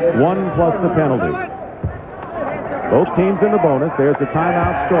situation, 1 plus the penalty. Both teams in the bonus. There's the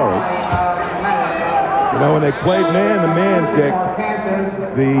timeout story. You know, when they played man-to-man, Dick,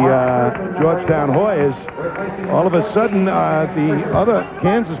 the Georgetown Hoyas, all of a sudden the other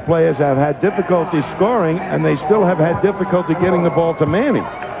Kansas players have had difficulty scoring, and they still have had difficulty getting the ball to Manning.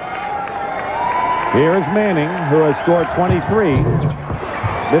 Here is Manning, who has scored 23.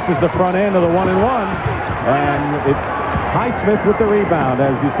 This is the front end of the 1-and-1, and it's Highsmith with the rebound,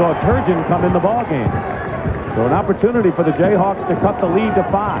 as you saw Turgeon come in the ball game. So an opportunity for the Jayhawks to cut the lead to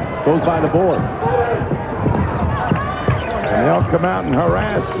 5. Goes by the board. And they'll come out and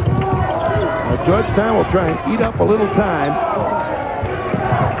harass. Georgetown will try and eat up a little time.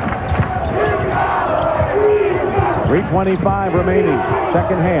 3:25 remaining,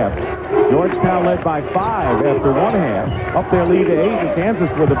 second half. Georgetown led by 5 after 1 half. Up their lead to 8, and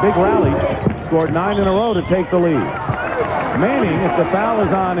Kansas with a big rally scored 9 in a row to take the lead. Manning, if the foul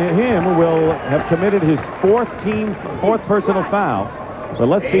is on him, will have committed his fourth personal foul. But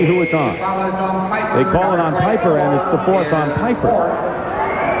let's see who it's on. They call it on Piper, and it's the 4th on Piper.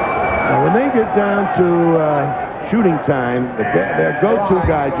 Now, when they get down to shooting time, their go-to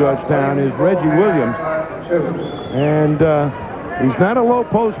guy, Georgetown, is Reggie Williams. And he's not a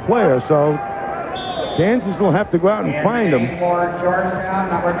low-post player, so Kansas will have to go out and find him.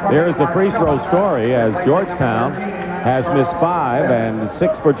 There's the free throw story, as Georgetown has missed 5, and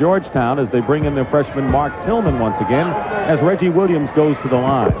 6 for Georgetown as they bring in their freshman Mark Tillman once again, as Reggie Williams goes to the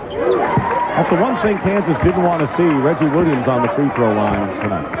line. That's the one thing Kansas didn't want to see, Reggie Williams on the free throw line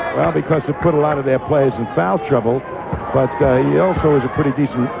tonight. Well, because it put a lot of their players in foul trouble, but he also is a pretty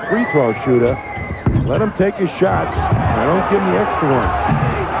decent free throw shooter. Let him take his shots. I don't give him the extra one.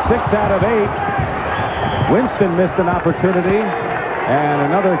 6 out of 8. Winston missed an opportunity, and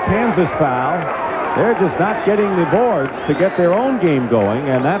another Kansas foul. They're just not getting the boards to get their own game going,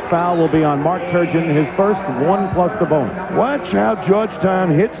 and that foul will be on Mark Turgeon, his first 1 plus the bonus. Watch how Georgetown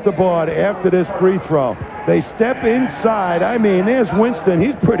hits the board after this free throw. They step inside. I mean, there's Winston.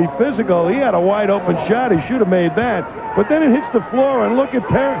 He's pretty physical. He had a wide open shot. He should have made that. But then it hits the floor, and look at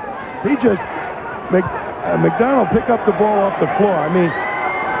Perry. He just... McDonald pick up the ball off the floor. I mean,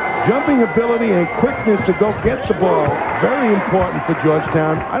 jumping ability and quickness to go get the ball, very important for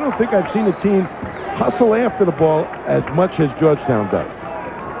Georgetown. I don't think I've seen a team hustle after the ball as much as Georgetown does.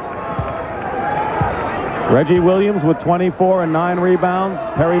 Reggie Williams with 24 and 9 rebounds.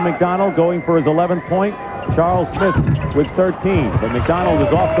 Perry McDonald going for his 11th point. Charles Smith with 13. But McDonald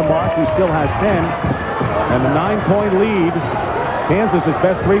is off the mark. He still has 10. And the 9-point lead. Kansas'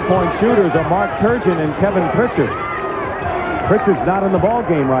 best 3-point shooters are Mark Turgeon and Kevin Pritchard. Pritchard's not in the ball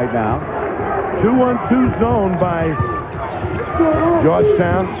game right now. 2-1-2 zone by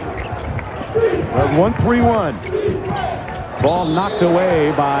Georgetown. 1-3-1. Ball knocked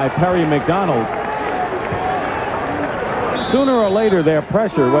away by Perry McDonald. Sooner or later, their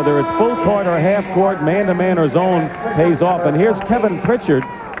pressure, whether it's full court or half court, man-to-man or zone, pays off. And here's Kevin Pritchard,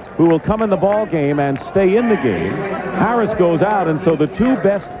 who will come in the ball game and stay in the game. Harris goes out, and so the 2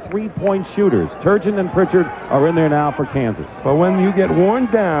 best 3-point shooters, Turgeon and Pritchard, are in there now for Kansas. But when you get worn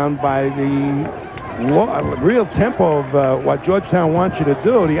down by the real tempo of what Georgetown wants you to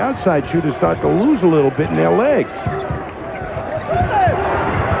do, the outside shooters start to lose a little bit in their legs.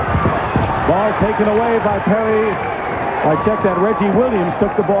 Ball taken away by Perry. I checked that Reggie Williams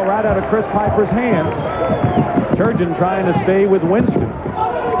took the ball right out of Chris Piper's hands. Turgeon trying to stay with Winston.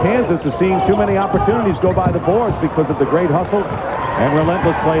 Kansas is seeing too many opportunities go by the boards because of the great hustle and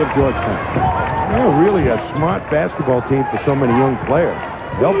relentless play of Georgetown. They're really a smart basketball team for so many young players.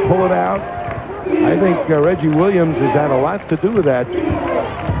 They'll pull it out. I think Reggie Williams has had a lot to do with that.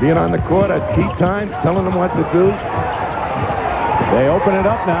 Being on the court at key times, telling them what to do. They open it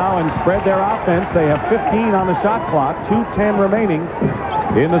up now and spread their offense. They have 15 on the shot clock, 2:10 remaining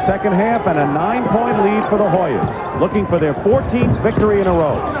in the second half, and a 9-point lead for the Hoyas, looking for their 14th victory in a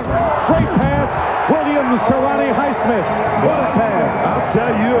row. Great pass, Williams to Ronnie Highsmith. What a pass. I'll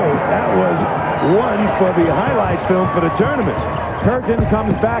tell you, that was one for the highlight film for the tournament. Turgeon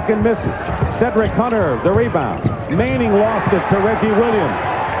comes back and misses. Cedric Hunter, the rebound. Manning lost it to Reggie Williams.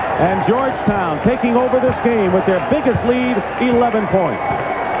 And Georgetown taking over this game with their biggest lead, 11 points.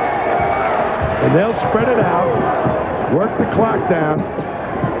 And they'll spread it out, work the clock down.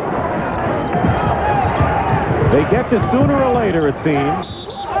 They get you sooner or later, it seems.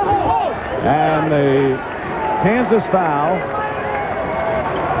 And the Kansas foul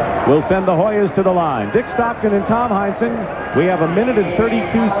will send the Hoyas to the line. Dick Stockton and Tom Heinsohn. We have 1 minute and 32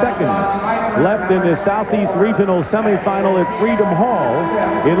 seconds left in the Southeast Regional semifinal at Freedom Hall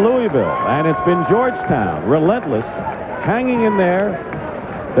in Louisville. And it's been Georgetown, relentless, hanging in there.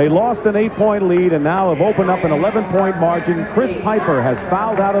 They lost an 8-point lead and now have opened up an 11-point margin. Chris Piper has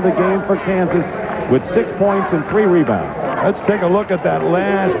fouled out of the game for Kansas with 6 points and 3 rebounds. Let's take a look at that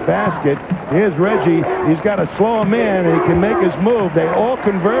last basket. Here's Reggie. He's got a slow man, and he can make his move. They all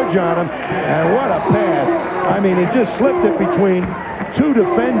converge on him, and what a pass. I mean, he just slipped it between 2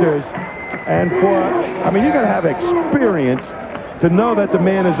 defenders, and you got to have experience to know that the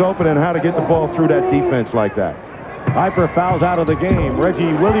man is open and how to get the ball through that defense like that. Piper fouls out of the game.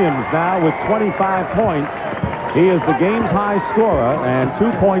 Reggie Williams now with 25 points. He is the game's high scorer and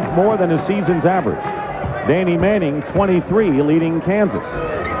 2 points more than his season's average. Danny Manning, 23, leading Kansas.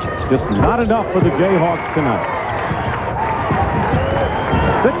 Just not enough for the Jayhawks tonight.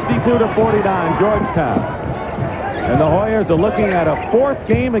 62-49, Georgetown. And the Hoyas are looking at a 4th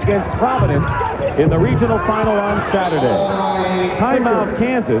game against Providence in the regional final on Saturday. Timeout,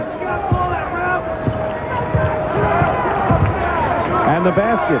 Kansas. And the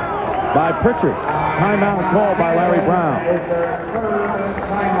basket by Pritchard. Timeout called by Larry Brown.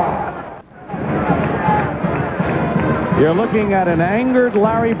 You're looking at an angered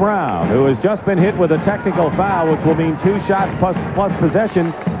Larry Brown, who has just been hit with a technical foul, which will mean 2 shots plus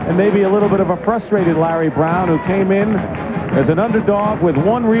possession, and maybe a little bit of a frustrated Larry Brown, who came in as an underdog with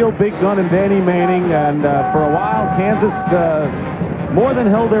 1 real big gun in Danny Manning, and for a while, Kansas more than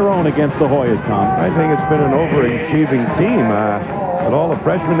held their own against the Hoyas, Tom. I think it's been an overachieving team. With all the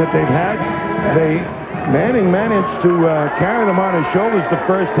freshmen that they've had, Manning managed to carry them on his shoulders the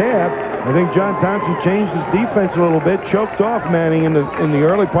first half. I think John Thompson changed his defense a little bit, choked off Manning in the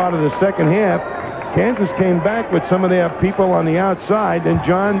early part of the second half. Kansas came back with some of their people on the outside, and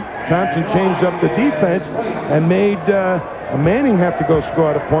John Thompson changed up the defense and made Manning have to go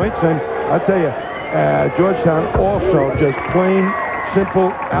score the points. And I'll tell you, Georgetown also just plain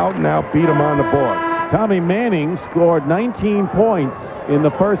simple out and out beat them on the boards. Tommy Manning scored 19 points in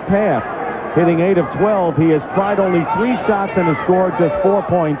the first half, hitting 8 of 12. He has tried only 3 shots and has scored just 4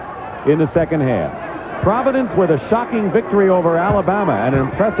 points in the second half. Providence with a shocking victory over Alabama and an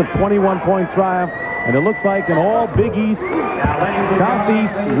impressive 21-point triumph, and it looks like an all Big East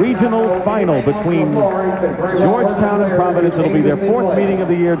Southeast regional final between Georgetown and Providence. It'll be their 4th meeting of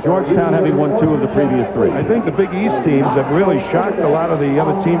the year, Georgetown having won 2 of the previous 3. I think the Big East teams have really shocked a lot of the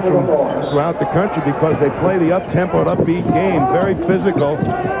other teams from throughout the country because they play the up-tempo, upbeat game, very physical.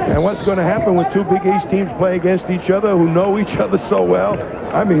 And what's going to happen when 2 Big East teams play against each other who know each other so well?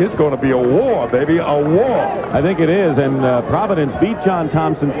 I mean, it's going to be a war, baby, a war. I think it is, and Providence beat John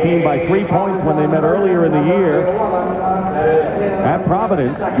Thompson's team by 3 points when they met earlier in the year at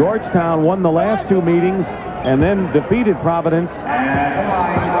Providence. Georgetown won the last 2 meetings and then defeated Providence in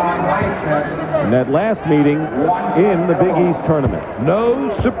that last meeting in the Big East tournament.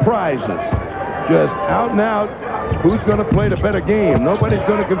 No surprises. Just out and out. Who's going to play the better game? Nobody's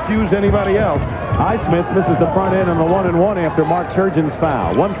going to confuse anybody else. Highsmith misses the front end on the 1-and-1 after Mark Turgeon's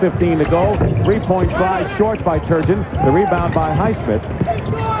foul. 1:15 to go. 3-point try short by Turgeon. The rebound by Highsmith.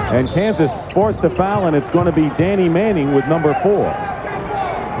 And Kansas forced a foul, and it's going to be Danny Manning with number 4.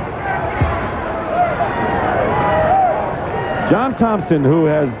 John Thompson, who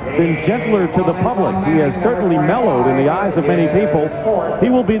has been gentler to the public, he has certainly mellowed in the eyes of many people. He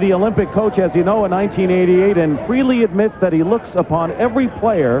will be the Olympic coach, as you know, in 1988, and freely admits that he looks upon every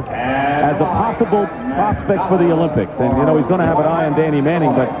player as a possible prospect for the Olympics. And, you know, he's going to have an eye on Danny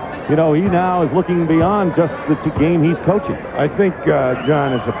Manning, but, you know, he now is looking beyond just the game he's coaching. I think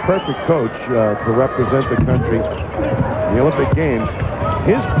John is a perfect coach to represent the country in the Olympic Games.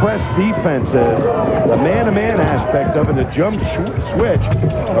 His press defenses, the man-to-man aspect of it, the jump switch,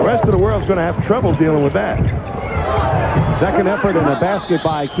 the rest of the world's going to have trouble dealing with that. Second effort in a basket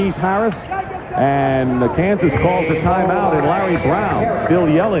by Keith Harris, and Kansas calls a timeout, and Larry Brown still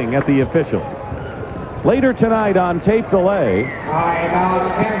yelling at the official. Later tonight on tape delay,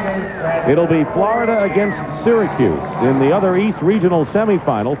 it'll be Florida against Syracuse in the other East Regional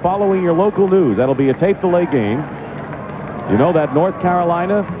semifinal. Following your local news, that'll be a tape delay game. You know that North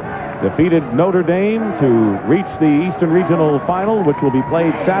Carolina defeated Notre Dame to reach the Eastern Regional Final, which will be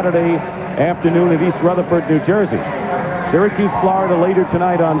played Saturday afternoon at East Rutherford, New Jersey. Syracuse, Florida, later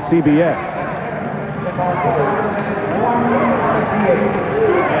tonight on CBS.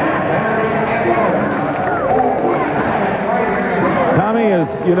 Tommy, as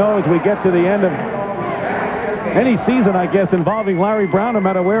you know, as we get to the end of any season, I guess, involving Larry Brown, no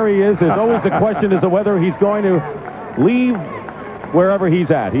matter where he is, there's always the question as to whether he's going to leave wherever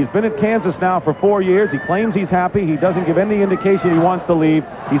he's at. He's been at Kansas now for 4 years. He claims he's happy. He doesn't give any indication he wants to leave.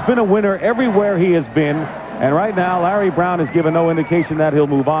 He's been a winner everywhere he has been. And right now, Larry Brown has given no indication that he'll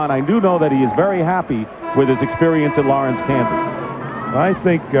move on. I do know that he is very happy with his experience in Lawrence, Kansas. I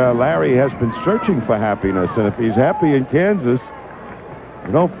think Larry has been searching for happiness, and if he's happy in Kansas,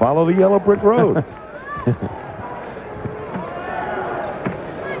 you know, follow the yellow brick road.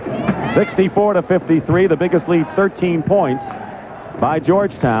 64-53, the biggest lead, 13 points by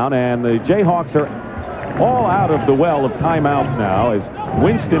Georgetown, and the Jayhawks are all out of the well of timeouts now as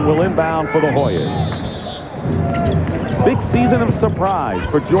Winston will inbound for the Hoyas. Big season of surprise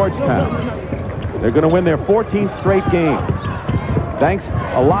for Georgetown. They're going to win their 14th straight game, thanks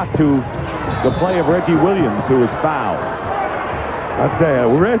a lot to the play of Reggie Williams, who was fouled. I'll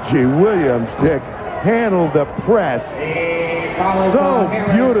tell you, Reggie Williams, Dick, handled the press so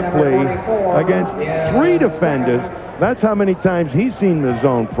beautifully against 3 defenders. That's how many times he's seen the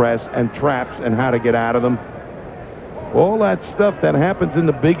zone press and traps and how to get out of them. All that stuff that happens in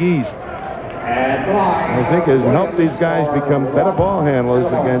the Big East, I think, has helped these guys become better ball handlers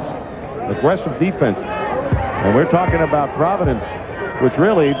against aggressive defenses. And we're talking about Providence, which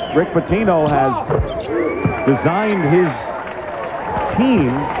really Rick Pitino has designed his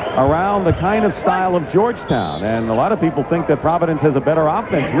team around the kind of style of Georgetown, and a lot of people think that Providence has a better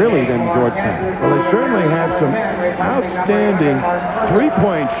offense really than Georgetown. Well, they certainly have some outstanding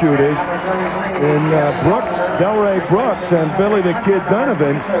three-point shooters in Brooks, Delray Brooks, and Billy the Kid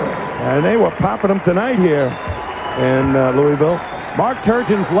Donovan, and they were popping them tonight here in Louisville. Mark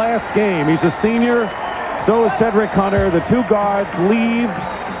Turgeon's last game. He's a senior. So is Cedric Hunter. The 2 guards leave,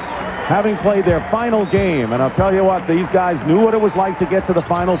 having played their final game. And I'll tell you what, these guys knew what it was like to get to the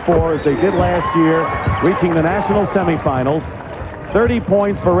Final Four, as they did last year, reaching the national semifinals. 30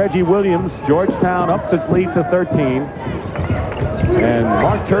 points for Reggie Williams. Georgetown ups its lead to 13. And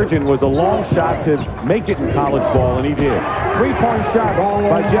Mark Turgeon was a long shot to make it in college ball, and he did. 3-point shot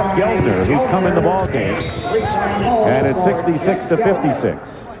by Jeff Geldner, who's come in the ball game. And it's 66-56.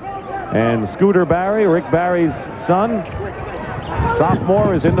 And Scooter Barry, Rick Barry's son,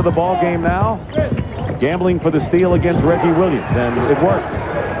 sophomore, is into the ball game now, gambling for the steal against Reggie Williams, and it works.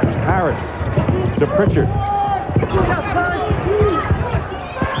 Harris to Pritchard.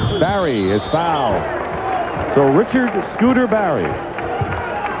 Barry is fouled. So Richard Scooter Barry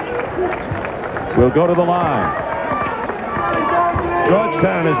will go to the line.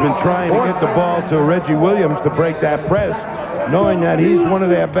 Georgetown has been trying to get the ball to Reggie Williams to break that press, knowing that he's one of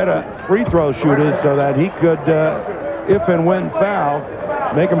their better free throw shooters, so that he could, if and when fouled,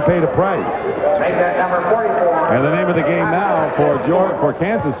 make him pay the price. And the name of the game now for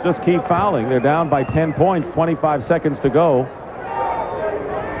Kansas, just keep fouling. They're down by 10 points, 25 seconds to go.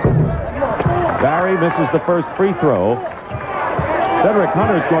 Barry misses the first free throw. Cedric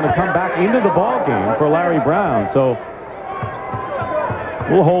Hunter is going to come back into the ball game for Larry Brown, so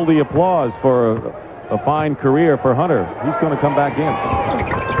we'll hold the applause for a fine career for Hunter. He's going to come back in.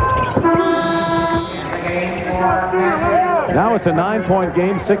 Now it's a 9-point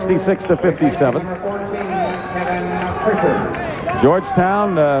game, 66-57.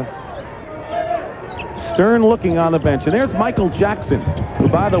 Georgetown, stern looking on the bench. And there's Michael Jackson, who,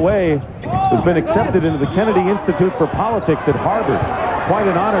 by the way, has been accepted into the Kennedy Institute for Politics at Harvard. Quite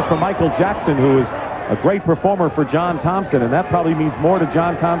an honor for Michael Jackson, who is a great performer for John Thompson, and that probably means more to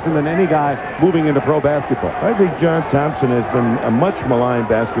John Thompson than any guy moving into pro basketball. I think John Thompson has been a much maligned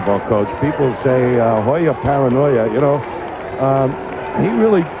basketball coach. People say Hoya paranoia. You know, he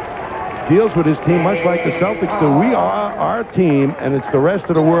really deals with his team much like the Celtics do. We are our team, and it's the rest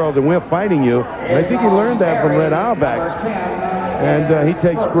of the world, and we're fighting you. And I think he learned that from Red Auerbach. And he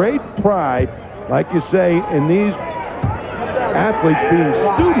takes great pride, like you say, in these athletes being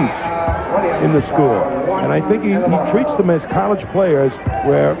students in the school. And I think he treats them as college players,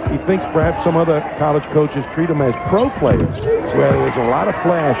 where he thinks perhaps some other college coaches treat them as pro players, where there's a lot of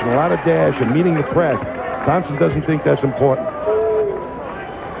flash and a lot of dash and meeting the press. Thompson doesn't think that's important.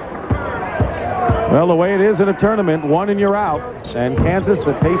 Well, the way it is in a tournament, one and you're out. And Kansas,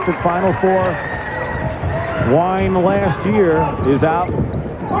 the tasted Final Four wine last year, is out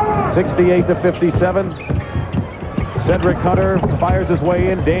 68-57. Cedric Hunter fires his way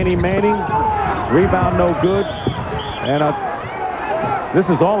in. Danny Manning, rebound no good. And this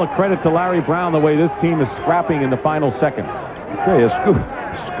is all a credit to Larry Brown, the way this team is scrapping in the final second. I tell you,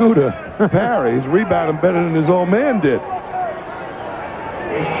 Scooter Barry's rebounding better than his old man did.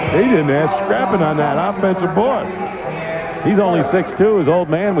 He didn't have scrapping on that offensive board. He's only 6'2". His old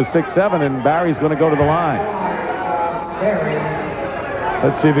man was 6'7", and Barry's going to go to the line.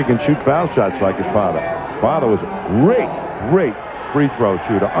 Let's see if he can shoot foul shots like his father. Father was a great free throw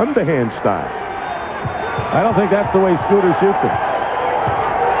shooter, underhand style. I don't think that's the way Scooter shoots it.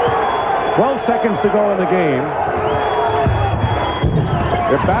 12 seconds to go in the game.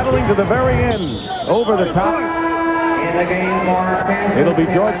 They're battling to the very end. Over the top. It'll be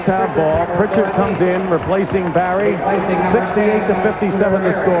Georgetown ball. Pritchard comes in, replacing Barry. 68 to 57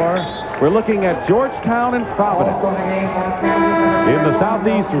 the score. We're looking at Georgetown and Providence in the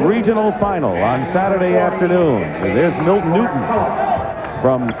Southeast Regional Final on Saturday afternoon. And there's Milton Newton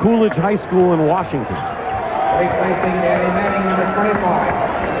from Coolidge High School in Washington. Replacing Danny Manning, number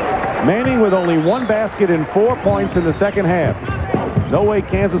 25. Manning with only 1 basket and 4 points in the second half. No way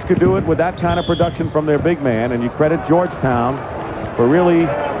Kansas could do it with that kind of production from their big man, and you credit Georgetown for really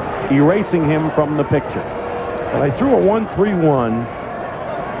erasing him from the picture. Well, they threw a 1-3-1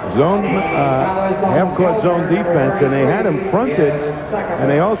 zone, half-court zone defense, and they had him fronted, and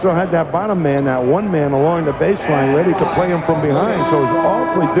they also had that bottom man, that one man along the baseline, ready to play him from behind, so it was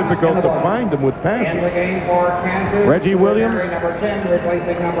awfully difficult to find him with passes. Reggie Williams.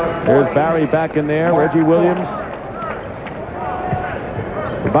 There's Barry back in there. Reggie Williams,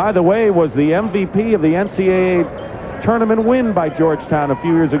 by the way, was the MVP of the NCAA tournament win by Georgetown a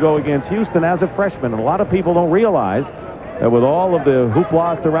few years ago against Houston as a freshman. And a lot of people don't realize that with all of the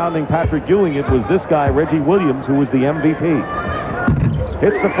hoopla surrounding Patrick Ewing, it was this guy, Reggie Williams, who was the MVP.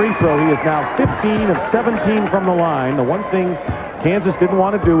 Hits the free throw. He is now 15 of 17 from the line. The one thing Kansas didn't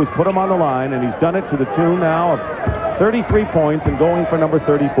want to do was put him on the line, and he's done it to the tune now of 33 points and going for number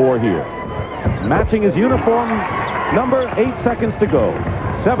 34 here. Matching his uniform number, 8 seconds to go.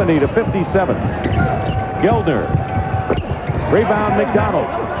 70 to 57. Geldner. Rebound McDonald.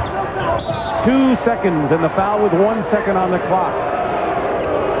 2 seconds and the foul with 1 second on the clock.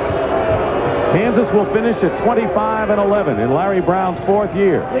 Kansas will finish at 25-11 in Larry Brown's 4th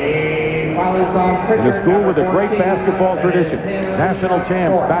year. In a school with a great basketball tradition. National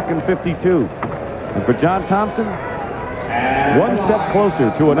champs back in 52. And for John Thompson, 1 step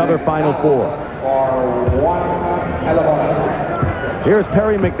closer to another Final Four. Here's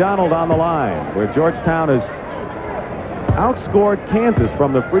Perry McDonald on the line, where Georgetown has outscored Kansas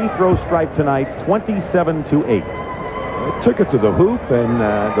from the free throw stripe tonight, 27-8. They took it to the hoop, and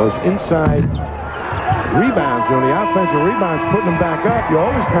those inside rebounds, on the offensive rebounds, putting them back up, you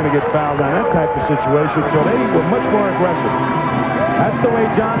always kind of get fouled on that type of situation, so they were much more aggressive. That's the way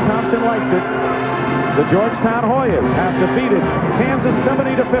John Thompson likes it. The Georgetown Hoyas have defeated Kansas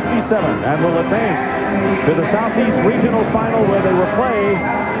 70 to 57 and will advance to the Southeast Regional Final, where they will play,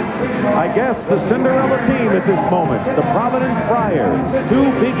 I guess, the Cinderella team at this moment, the Providence Friars, 2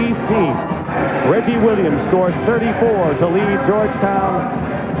 Big East teams. Reggie Williams scored 34 to lead Georgetown.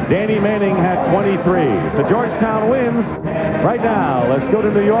 Danny Manning had 23. So Georgetown wins. Right now, let's go to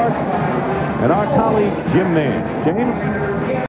New York and our colleague Jim Nance. James?